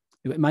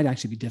 It might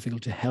actually be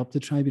difficult to help the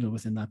tribunal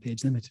within that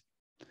page limit.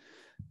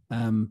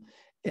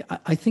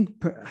 I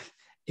think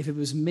if it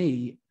was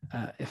me,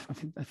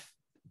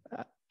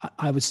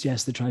 I would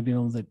suggest the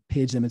tribunal that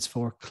page limits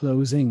for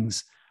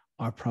closings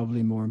are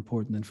probably more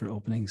important than for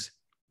openings.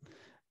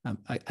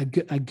 A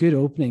good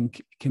opening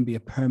can be a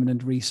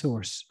permanent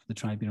resource for the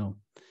tribunal.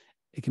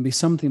 It can be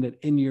something that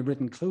in your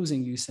written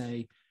closing you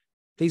say,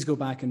 please go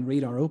back and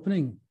read our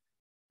opening.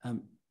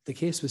 The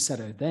case was set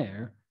out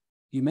there.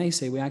 You may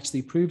say, we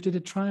actually proved it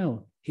at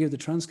trial. Here are the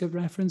transcript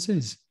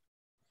references.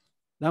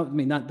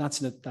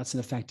 That's an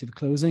effective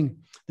closing.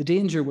 The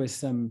danger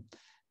with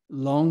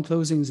long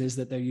closings is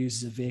that they're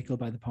used as a vehicle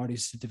by the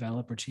parties to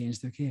develop or change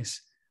their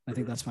case. I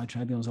think that's why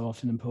tribunals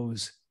often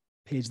impose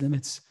page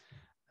limits.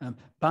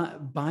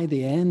 By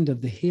the end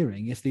of the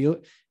hearing, if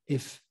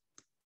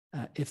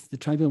the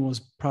tribunal was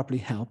properly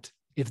helped,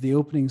 if the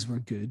openings were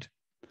good,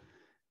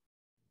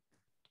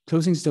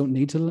 closings don't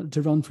need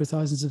to run for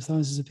thousands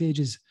of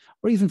pages,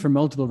 or even for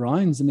multiple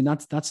rounds. I mean,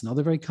 that's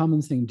another very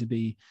common thing to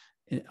be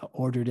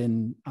ordered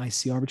in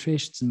IC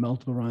arbitrations and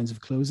multiple rounds of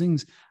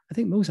closings. I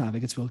think most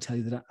advocates will tell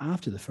you that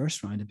after the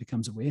first round, it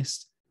becomes a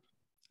waste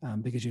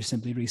because you're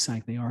simply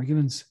recycling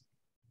arguments.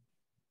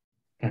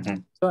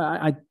 So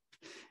I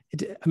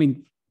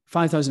mean,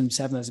 5,000,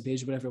 7,000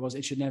 pages, whatever it was,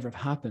 it should never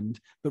have happened.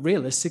 But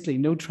realistically,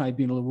 no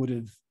tribunal would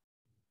have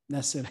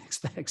necessarily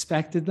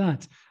expected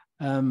that.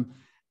 Again,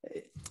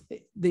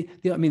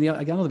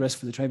 all the risk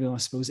for the tribunal, I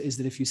suppose, is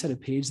that if you set a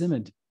page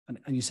limit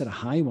and you set a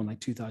high one, like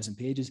 2,000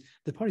 pages,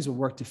 the parties will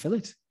work to fill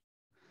it.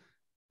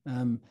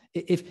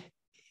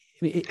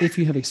 If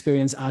you have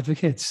experienced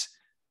advocates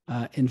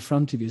in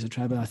front of you as a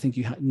tribunal, I think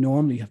you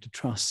normally have to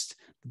trust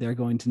that they're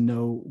going to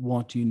know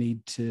what you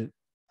need to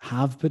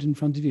have put in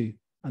front of you,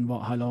 and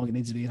how long it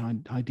needs to be,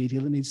 and how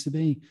detailed it needs to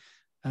be.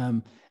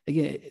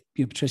 Again,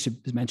 Patricia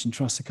has mentioned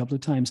trust a couple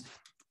of times.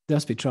 There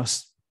has to be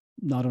trust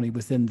not only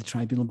within the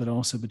tribunal, but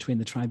also between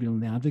the tribunal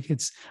and the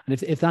advocates.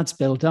 And if that's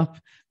built up,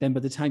 then by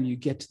the time you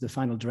get to the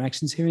final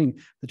directions hearing,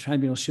 the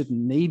tribunal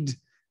shouldn't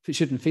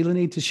feel a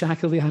need to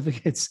shackle the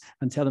advocates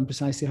and tell them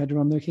precisely how to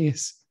run their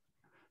case.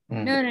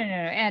 No.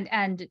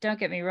 And don't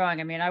get me wrong.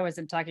 I mean, I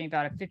wasn't talking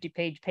about a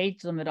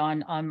 50-page limit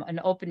on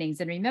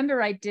openings. And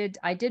remember, I did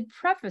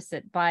preface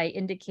it by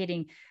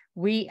indicating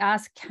we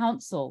asked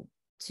counsel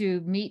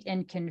to meet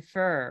and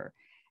confer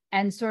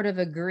and sort of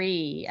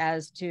agree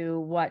as to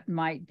what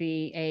might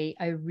be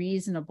a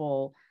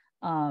reasonable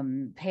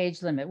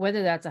page limit,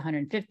 whether that's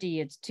 150,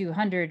 it's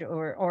 200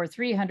 or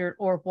 300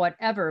 or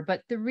whatever.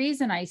 But the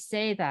reason I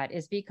say that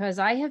is because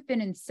I have been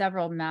in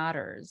several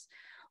matters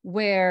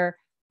where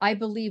I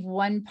believe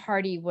one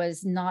party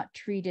was not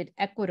treated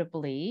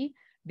equitably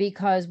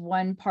because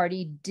one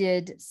party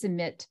did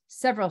submit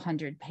several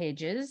hundred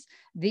pages,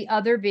 the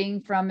other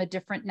being from a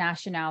different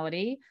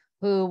nationality,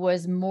 who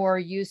was more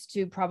used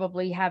to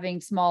probably having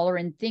smaller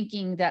and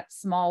thinking that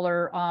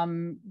smaller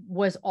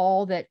was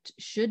all that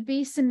should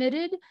be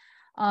submitted.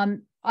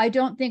 I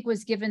don't think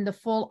was given the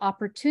full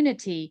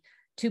opportunity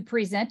to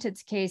present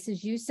its case,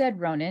 as you said,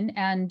 Ronan,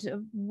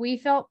 and we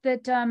felt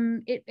that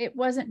it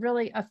wasn't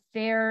really a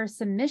fair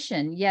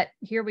submission. Yet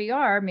here we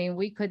are. I mean,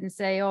 we couldn't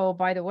say, oh,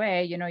 by the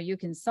way, you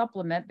can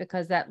supplement,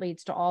 because that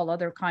leads to all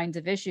other kinds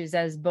of issues,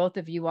 as both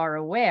of you are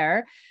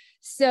aware.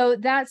 So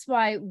that's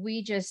why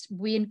we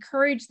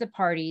encourage the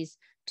parties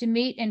to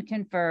meet and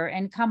confer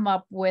and come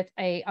up with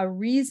a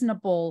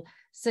reasonable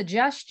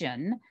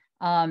suggestion,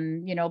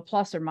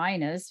 plus or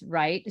minus,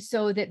 right?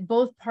 So that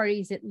both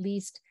parties at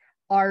least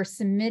are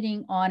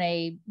submitting on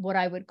what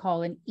I would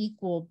call an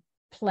equal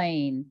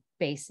plane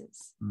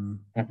basis.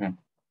 Mm-hmm.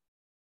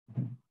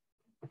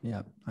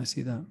 Yeah, I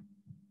see that.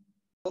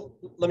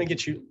 Let me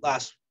get you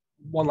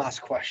one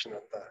last question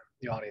that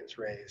the audience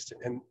raised,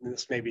 and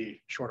this may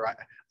be shorter.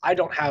 I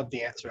don't have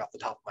the answer off the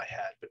top of my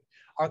head, but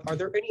are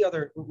there any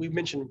other, we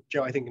mentioned,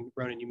 Joe, I think, and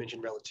Ronan, you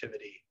mentioned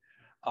relativity.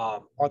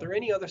 Are there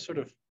any other sort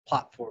of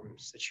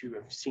platforms that you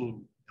have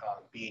seen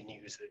being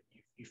used that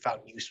you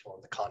found useful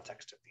in the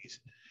context of these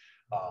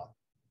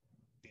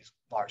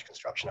large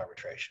construction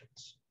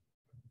arbitrations?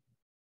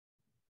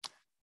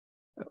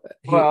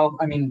 Well,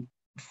 I mean,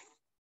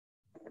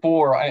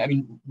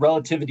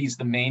 relativity is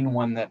the main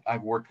one that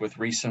I've worked with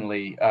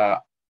recently.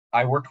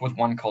 I worked with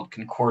one called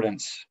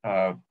concordance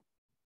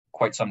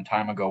quite some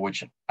time ago,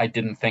 which I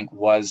didn't think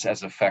was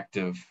as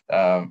effective,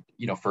 for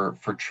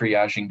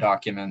triaging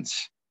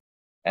documents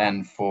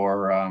and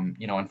for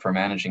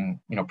managing,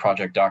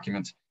 project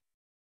documents.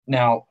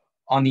 Now,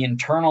 on the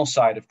internal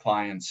side of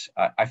clients,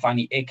 I find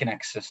the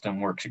ACONEX system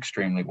works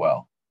extremely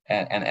well,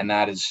 and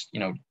that is,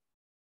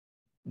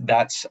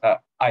 that's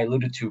I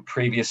alluded to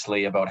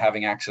previously about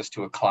having access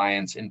to a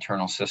client's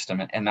internal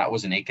system, and that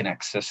was an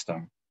ACONEX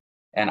system,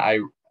 and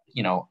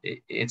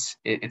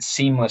it's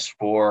seamless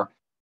for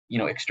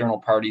external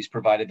parties,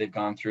 provided they've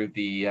gone through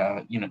the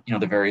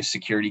the various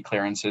security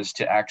clearances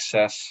to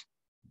access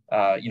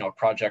a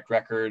project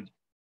record.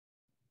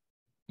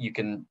 You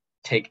can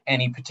take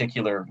any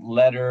particular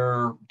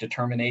letter,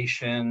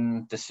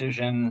 determination,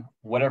 decision,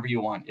 whatever you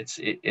want.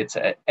 It's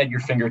at your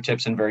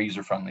fingertips and very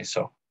user friendly.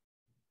 So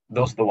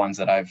those are the ones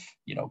that I've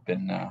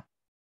been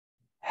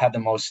had the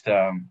most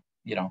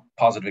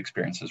positive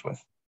experiences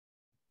with.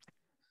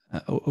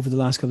 Over the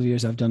last couple of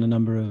years, I've done a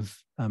number of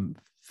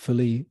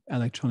fully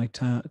electronic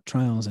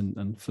trials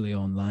and fully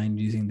online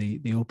using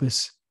the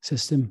Opus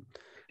system.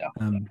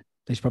 Yeah.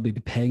 They should probably be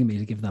paying me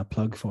to give that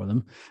plug for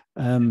them,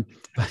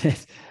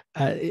 but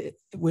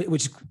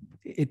which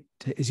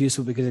is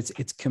useful because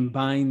it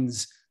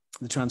combines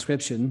the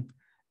transcription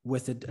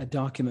with a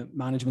document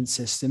management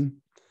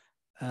system,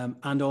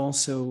 and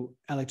also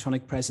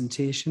electronic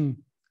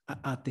presentation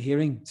at the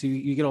hearing. So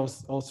you get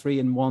all three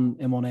in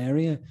one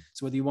area.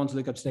 So whether you want to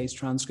look up today's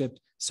transcript,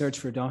 search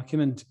for a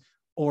document,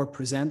 or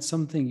present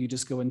something, you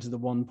just go into the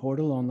one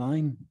portal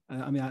online.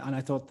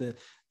 I thought the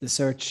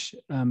search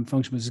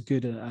function was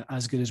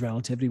as good as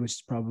relativity, which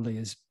is probably,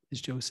 as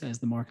Joe says,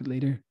 the market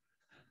leader.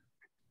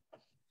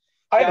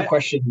 I have a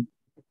question.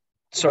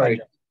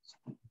 Sorry.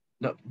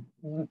 No,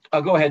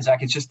 I'll go ahead,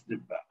 Zach. It's just,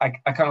 I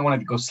kind of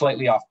wanted to go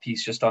slightly off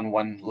piece just on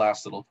one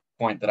last little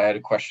point that I had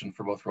a question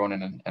for both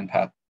Ronan and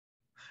Pat.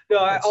 No,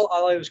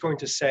 all I was going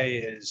to say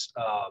is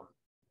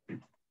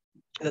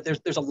that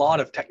there's a lot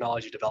of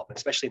technology development,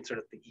 especially in sort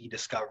of the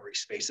e-discovery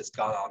space that's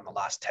gone on in the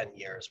last 10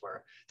 years,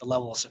 where the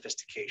level of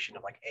sophistication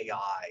of like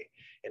AI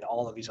and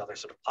all of these other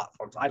sort of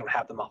platforms, I don't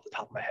have them off the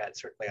top of my head.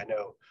 Certainly I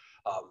know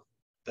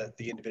that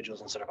the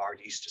individuals in sort of our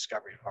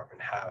e-discovery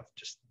department have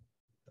just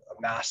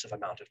a massive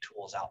amount of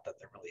tools out that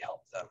really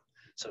help them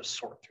sort of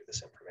sort through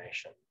this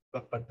information.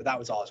 But that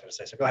was all I was going to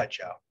say. So go ahead,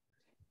 Joe.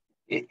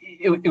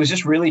 It was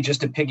just really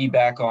just to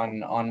piggyback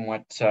on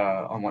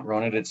what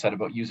Ronan had said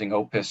about using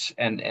Opus,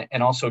 and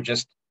also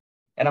just,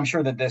 and I'm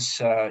sure that this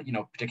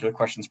particular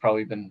question's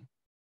probably been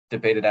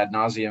debated ad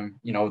nauseum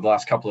the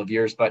last couple of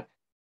years, but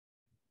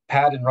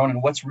Pat and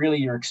Ronan, what's really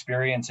your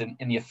experience in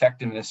the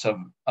effectiveness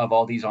of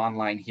all these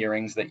online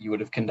hearings that you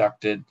would have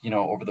conducted,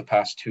 over the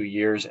past 2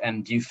 years?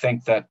 And do you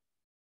think that,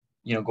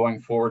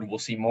 going forward, we'll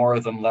see more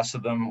of them, less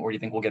of them, or do you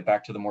think we'll get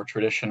back to the more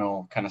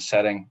traditional kind of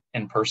setting,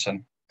 in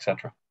person, et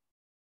cetera?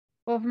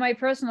 Well, from my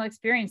personal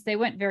experience, they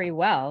went very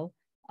well.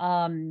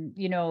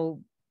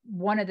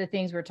 One of the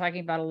things we're talking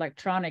about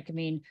electronic, I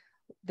mean,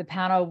 the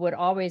panel would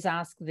always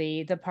ask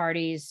the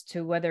parties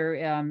to whether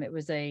it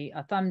was a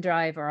thumb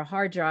drive or a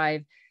hard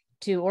drive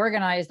to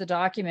organize the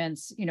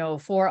documents,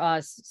 for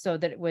us so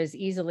that it was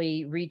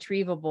easily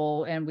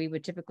retrievable. And we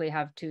would typically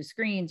have 2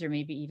 screens or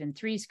maybe even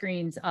 3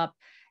 screens up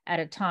at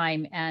a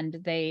time. And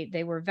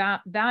they were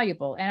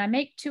valuable. And I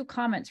make 2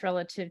 comments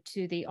relative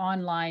to the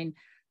online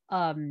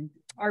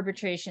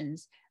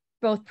arbitrations,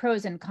 both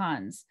pros and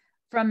cons.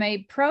 From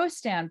a pro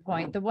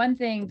standpoint, the one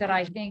thing that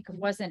I think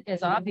wasn't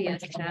as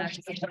obvious as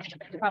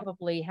it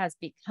probably has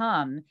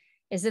become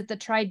is that the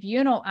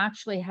tribunal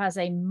actually has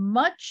a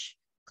much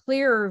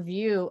clearer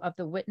view of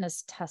the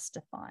witness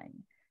testifying,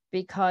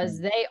 because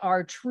they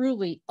are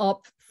truly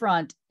up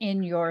front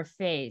in your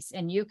face,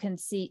 and you can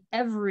see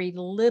every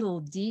little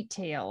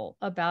detail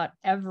about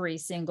every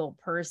single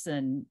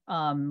person,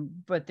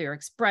 but their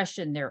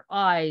expression, their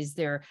eyes,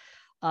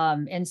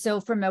 and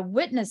so from a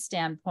witness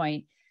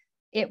standpoint,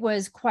 it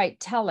was quite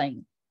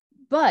telling.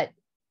 But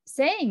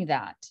saying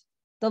that,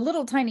 the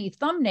little tiny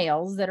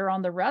thumbnails that are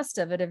on the rest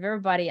of it of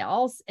everybody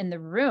else in the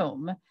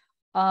room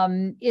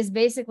is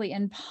basically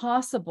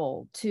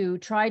impossible to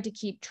try to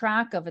keep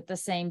track of at the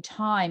same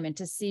time, and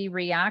to see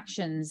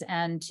reactions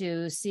and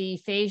to see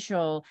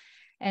facial.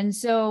 And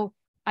so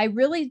I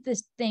really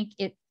just think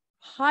it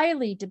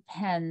highly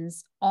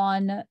depends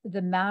on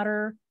the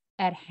matter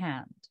at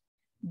hand.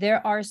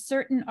 There are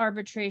certain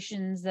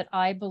arbitrations that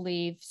I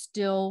believe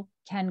still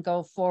can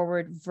go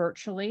forward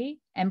virtually,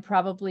 and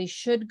probably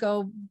should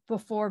go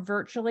before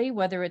virtually,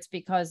 whether it's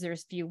because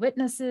there's few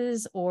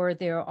witnesses or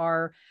there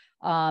are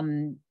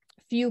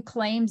few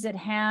claims at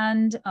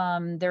hand.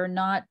 They're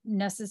not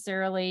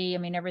necessarily, I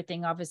mean,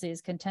 everything obviously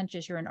is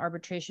contentious. You're in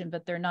arbitration,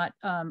 but they're not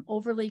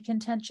overly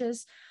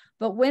contentious.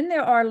 But when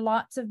there are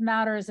lots of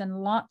matters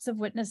and lots of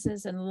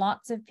witnesses and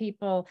lots of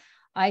people,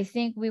 I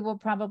think we will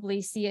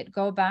probably see it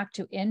go back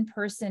to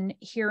in-person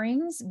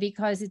hearings,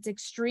 because it's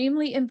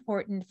extremely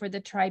important for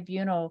the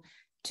tribunal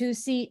to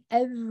see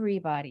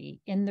everybody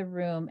in the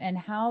room and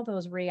how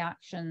those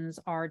reactions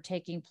are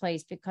taking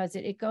place, because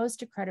it goes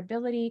to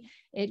credibility,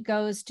 it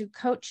goes to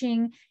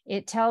coaching,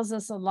 it tells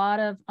us a lot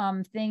of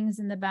things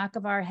in the back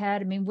of our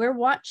head. I mean, we're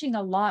watching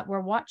a lot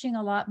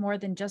more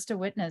than just a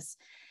witness.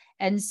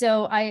 And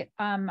so I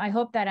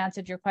hope that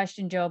answered your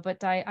question, Joe,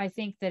 but I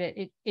think that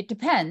it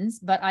depends,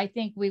 but I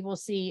think we will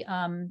see,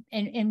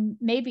 and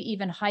maybe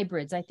even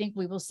hybrids, I think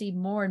we will see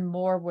more and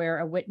more where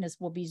a witness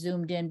will be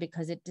zoomed in,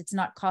 because it's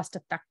not cost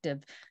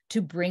effective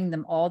to bring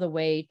them all the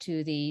way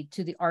to the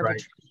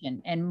arbitration.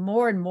 Right. And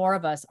more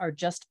of us are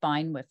just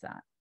fine with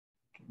that.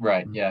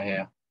 Right,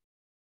 yeah.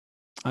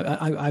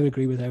 I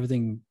agree with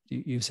everything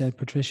you've said,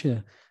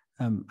 Patricia.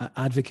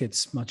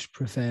 Advocates much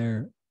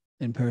prefer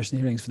in-person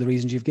hearings for the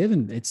reasons you've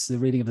given. It's the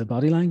reading of the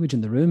body language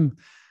in the room.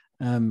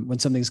 When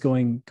something's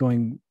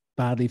going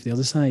badly for the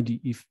other side,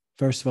 you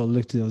first of all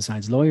look to the other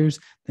side's lawyers,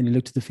 then you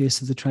look to the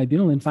face of the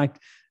tribunal. In fact,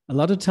 a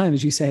lot of time,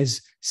 as you say,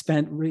 is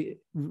spent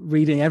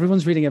reading,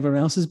 everyone's reading everyone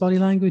else's body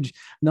language,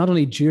 not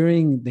only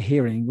during the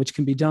hearing, which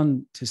can be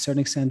done to a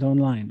certain extent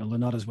online, although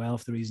not as well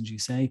for the reasons you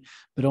say,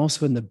 but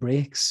also in the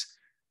breaks,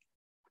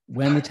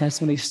 when the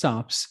testimony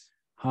stops,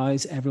 how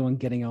is everyone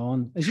getting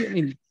on?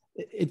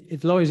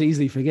 If lawyers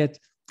easily forget,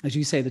 as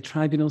you say, the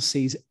tribunal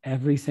sees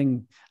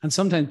everything, and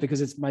sometimes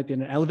because it might be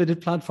an elevated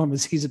platform, it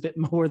sees a bit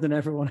more than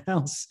everyone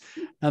else.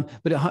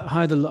 But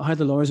how the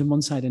lawyers on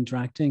one side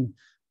interacting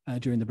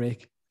during the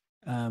break?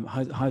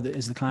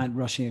 Is the client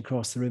rushing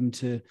across the room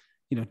to,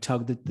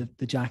 tug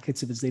the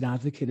jackets of his lead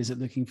advocate? Is it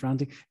looking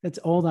frantic? That's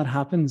all that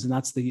happens, and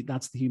that's the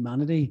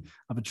humanity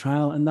of a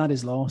trial, and that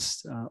is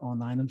lost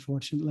online,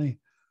 unfortunately.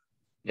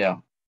 Yeah.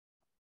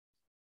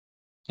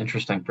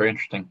 Interesting. Very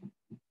interesting.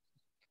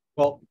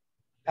 Well,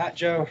 Pat,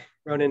 Joe,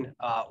 Ronan,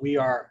 we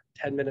are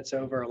 10 minutes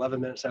over, 11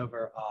 minutes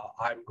over.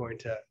 I'm going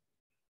to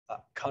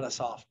cut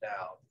us off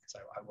now,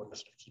 because I want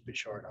to keep it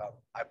short.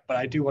 But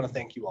I do want to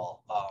thank you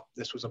all.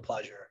 This was a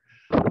pleasure.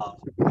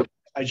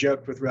 I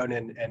joked with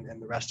Ronan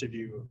and the rest of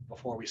you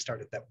before we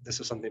started that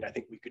this is something I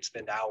think we could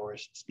spend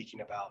hours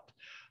speaking about,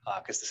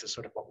 because this is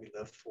sort of what we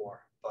live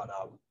for. But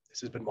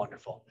this has been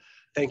wonderful.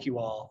 Thank you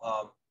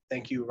all.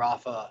 Thank you,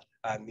 Rafa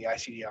and the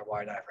ICDR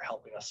Y&I for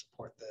helping us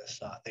support this.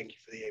 Thank you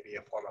for the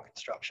ABA Forum on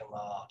Construction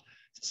Law,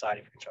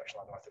 Society for Construction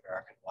Law North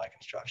America, and Y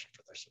Construction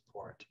for their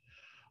support.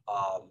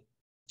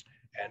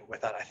 And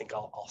with that, I think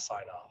I'll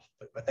sign off.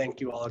 But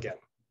thank you all again.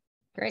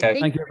 Great. Okay.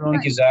 Thank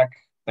you, Zach.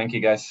 Thank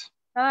you, guys.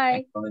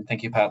 Bye.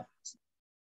 Thank you, Pat.